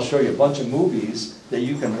next time I'll show you a bunch of movies that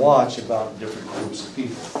you can watch about different groups of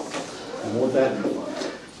people. And won't that be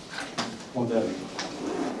fun? Won't that be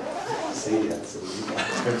fun? Say yes.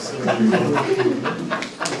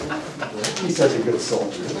 He's such a good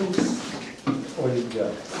soldier. What do you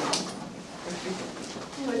got?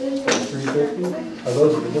 What is it? 350? Are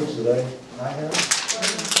those the books that I have?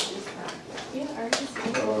 Yeah, ours is.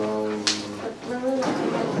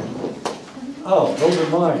 Oh, those are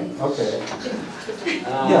mine, okay.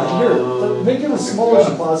 Yeah, here, make it as small as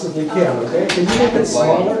you possibly can, okay? Can you make it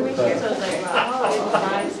smaller?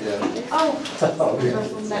 Oh, Oh, yeah.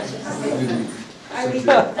 that's just. I already, we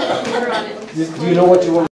were on it. Do you know what you want?